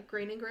 Yeah,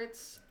 Grain and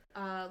Grits,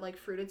 like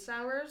fruited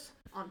sours,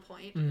 on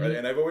point. Mm-hmm. Right,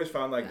 and I've always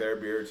found like their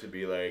beer to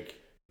be like.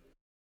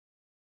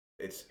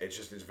 It's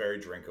very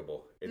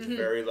drinkable. It's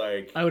very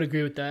like. I would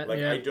agree with that. Like,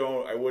 yeah.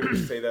 I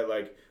wouldn't say that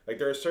like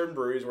there are certain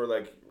breweries where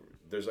like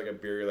there's like a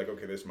beer you're like,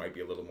 okay, this might be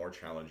a little more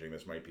challenging.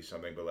 This might be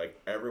something, but like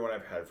everyone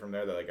I've had from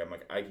there, that like I'm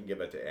like, I can give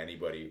that to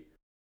anybody.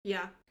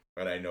 Yeah.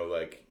 And I know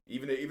like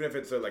even if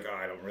it's like, oh,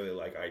 I don't really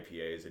like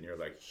IPAs, and you're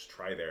like, just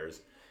try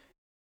theirs.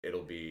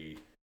 It'll be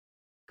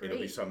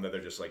something that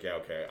they're just like, yeah,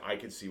 okay, I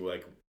can see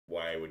like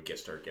why I would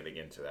start getting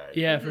into that.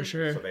 Yeah, for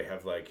sure. So they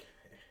have like.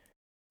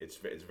 It's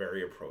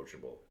very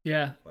approachable.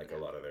 Yeah. Like a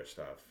lot of their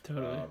stuff.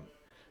 Totally.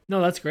 No,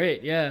 that's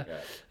great. Yeah.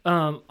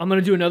 I'm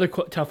gonna do another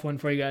tough one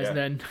for you guys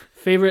then.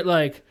 Favorite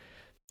like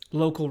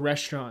local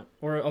restaurant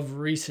or of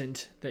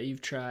recent that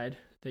you've tried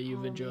that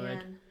you've enjoyed.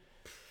 Man.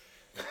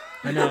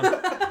 I know.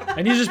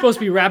 And these are supposed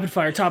to be rapid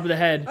fire, top of the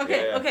head.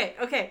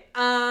 Okay.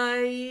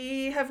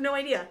 I have no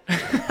idea.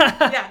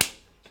 Yeah.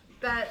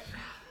 That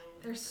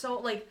there's so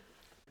like.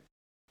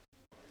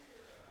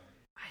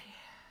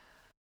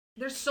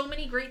 There's so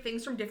many great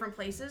things from different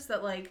places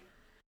that like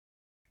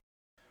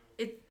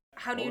it.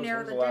 How do you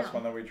narrow that down? What was the last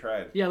one that we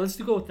tried? Yeah, let's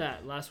go with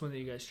that. Last one that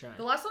you guys tried.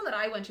 The last one that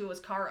I went to was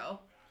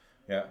Caro.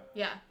 Yeah.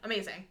 Yeah,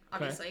 amazing,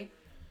 obviously.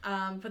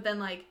 Okay. But then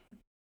like,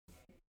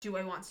 do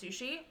I want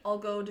sushi? I'll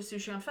go to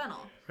Sushi on Fennel.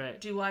 Right.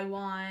 Do I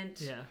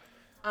want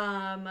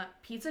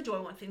pizza? Do I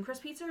want thin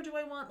crust pizza or do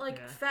I want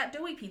like fat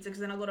doughy pizza? Because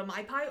then I'll go to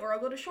My Pie or I'll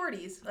go to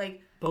Shorty's.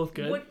 Like both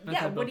good.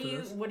 What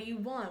do you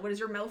want? What does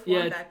your mouth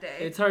want that day?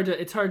 It's hard to.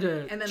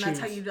 And then choose. that's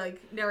how you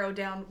like narrow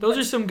down. Those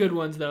are some good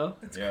ones though.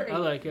 That's great. I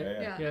like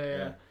it.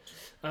 Yeah.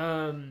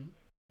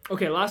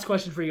 Okay, last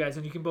question for you guys,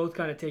 and you can both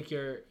kind of take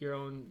your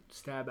own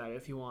stab at it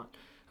if you want.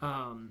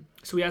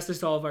 So we asked this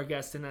to all of our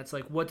guests, and that's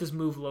like, what does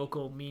move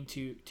local mean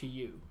to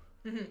you?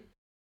 Mm-hmm. Do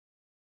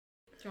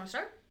you want to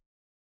start?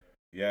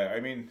 Yeah, I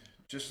mean,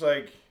 just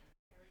like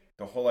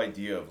the whole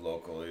idea of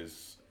local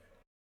is.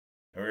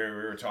 We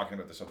were talking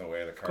about this on the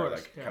way in the car,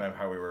 kind of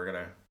how we were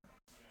gonna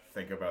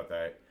think about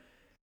that.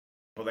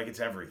 But like,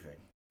 it's everything.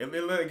 It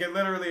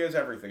literally is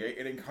everything.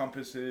 It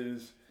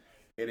encompasses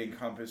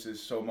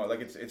so much.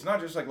 Like, it's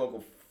not just like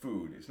local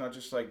food. It's not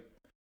just like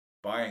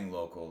buying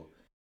local.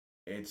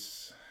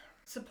 It's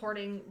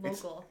supporting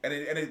local.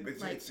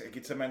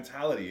 It's a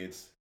mentality.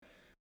 It's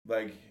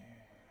like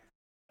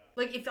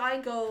if I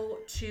go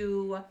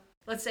to,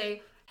 let's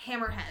say,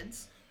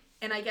 Hammerheads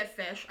and I get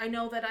fish, I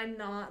know that I'm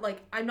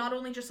not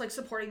only just like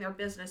supporting their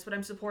business, but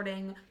I'm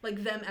supporting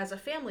like them as a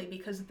family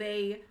because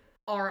they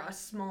are a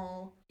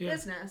small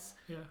business.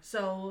 Yeah.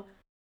 So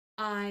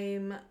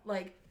I'm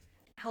like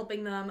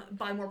helping them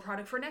buy more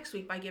product for next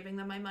week by giving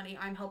them my money.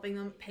 I'm helping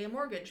them pay a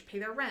mortgage, pay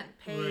their rent,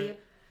 pay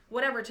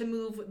whatever, to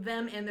move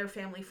them and their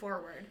family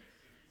forward.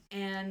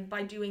 And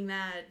by doing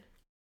that,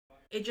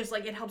 it just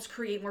like it helps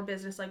create more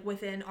business like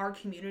within our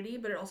community,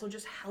 but it also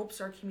just helps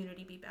our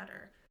community be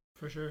better.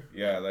 For sure.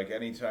 Yeah, like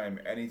anytime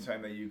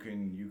that you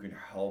can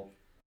help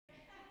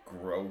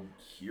grow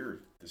here.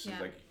 This is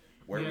like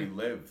where we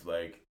live.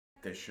 Like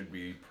this should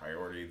be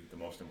priority, the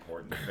most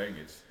important thing.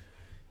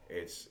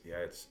 It's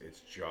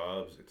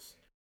jobs, it's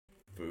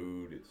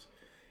food,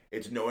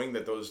 it's knowing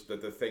that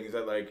the things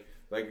that like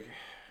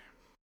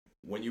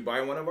when you buy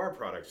one of our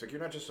products, like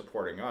you're not just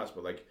supporting us,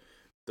 but like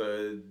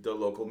the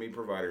local meat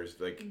providers,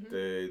 like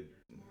the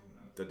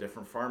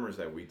different farmers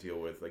that we deal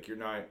with. Like you're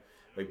not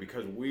like,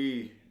 because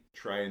we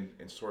try and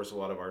source a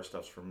lot of our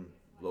stuff from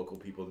local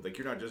people, like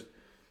you're not just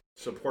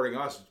supporting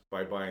us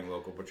by buying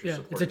local, but you're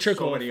supporting it's a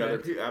trickle so many effect.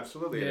 other people.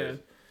 Absolutely, it is.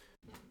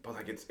 But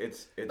like it's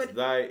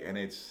that,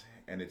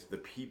 and it's the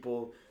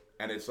people,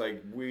 and it's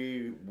like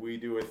we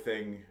do a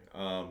thing.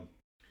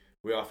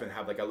 We often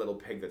have like a little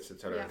pig that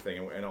sits at our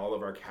thing, and all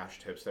of our cash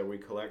tips that we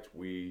collect,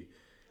 we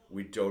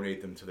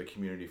donate them to the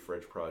Community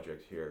Fridge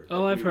Project here.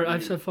 Oh, like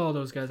I've followed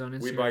those guys on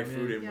Instagram. We buy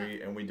food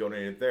and we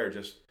donate it there.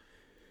 Just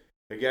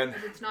again,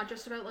 it's not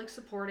just about like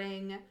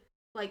supporting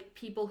like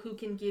people who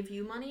can give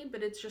you money,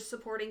 but it's just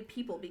supporting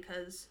people,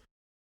 because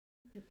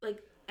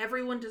like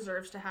everyone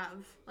deserves to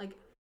have like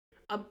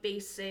a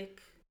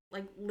basic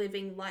like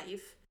living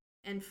life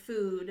and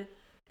food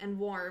and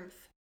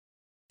warmth.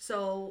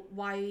 So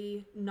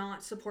why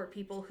not support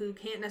people who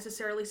can't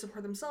necessarily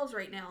support themselves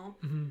right now,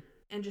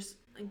 and just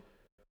like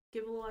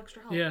give a little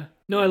extra help? Yeah.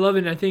 No, I love it.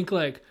 And I think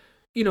like,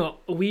 you know,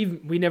 we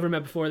never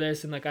met before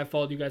this, and like I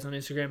followed you guys on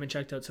Instagram and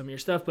checked out some of your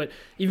stuff, but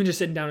even just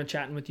sitting down and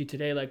chatting with you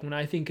today, like when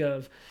I think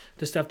of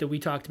the stuff that we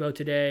talked about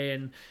today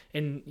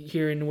and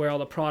hearing where all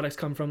the products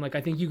come from, like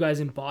I think you guys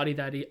embody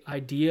that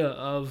idea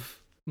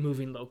of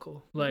moving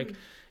local. Like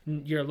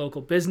you're a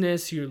local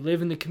business, you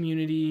live in the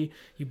community,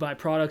 you buy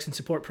products and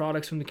support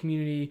products from the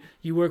community,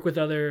 you work with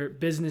other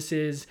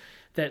businesses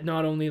that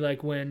not only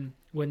like when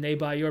they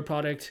buy your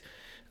product,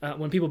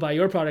 when people buy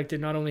your product, it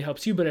not only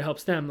helps you, but it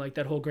helps them. Like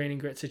that whole grain and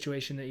grit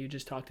situation that you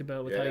just talked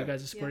about with how you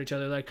guys support each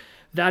other. Like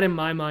that in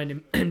my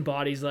mind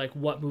embodies like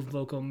what Move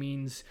Local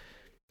means,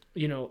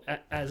 you know,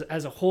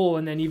 as a whole.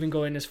 And then even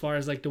going as far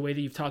as like the way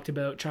that you've talked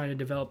about trying to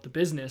develop the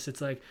business,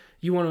 it's like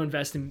you want to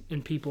invest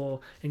in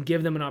people and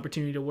give them an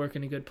opportunity to work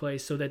in a good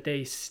place so that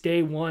they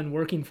stay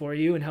working for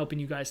you and helping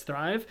you guys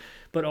thrive,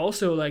 but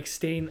also like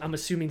staying in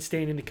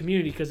the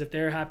community, because if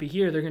they're happy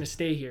here, they're going to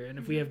stay here. And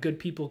if we have good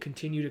people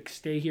continue to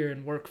stay here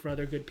and work for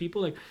other good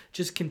people, like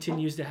just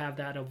continues to have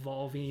that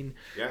evolving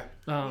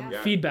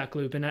feedback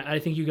loop. And I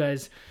think you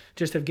guys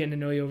just have getting to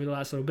know you over the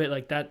last little bit,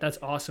 like that's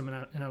awesome.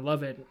 And I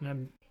love it. And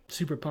I'm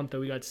super pumped that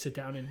we got to sit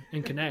down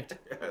and connect.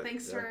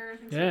 Thanks for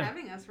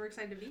having us. We're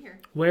excited to be here.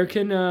 Where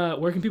can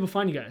people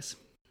find you guys?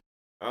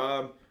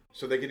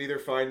 So they can either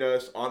find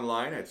us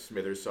online at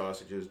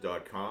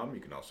smitherssausages.com.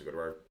 You can also go to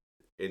our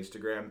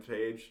Instagram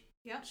page,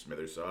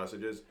 Smithers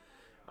Sausages.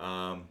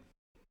 And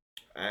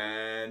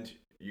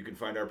you can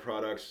find our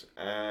products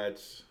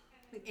at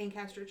like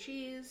Ancaster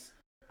Cheese,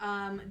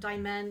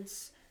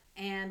 Diments,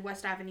 and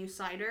West Avenue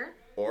Cider.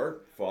 Or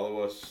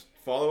follow us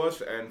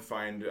and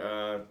find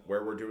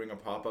where we're doing a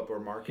pop-up or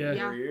market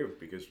near you,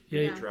 because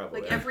we travel.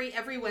 Like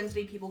every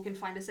Wednesday, people can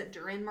find us at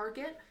Duran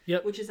Market,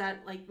 which is at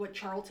like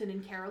Charlton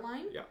and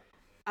Caroline.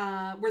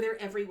 We're there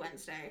every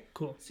Wednesday.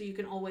 Cool. So you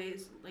can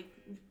always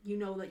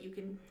that you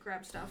can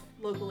grab stuff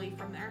locally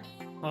from there.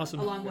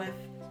 Awesome. Along with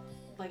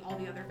like all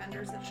the other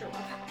vendors that show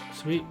up.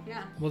 Sweet.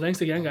 Yeah. Well,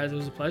 thanks again, guys. It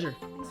was a pleasure.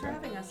 Thanks for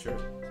having us. Sure.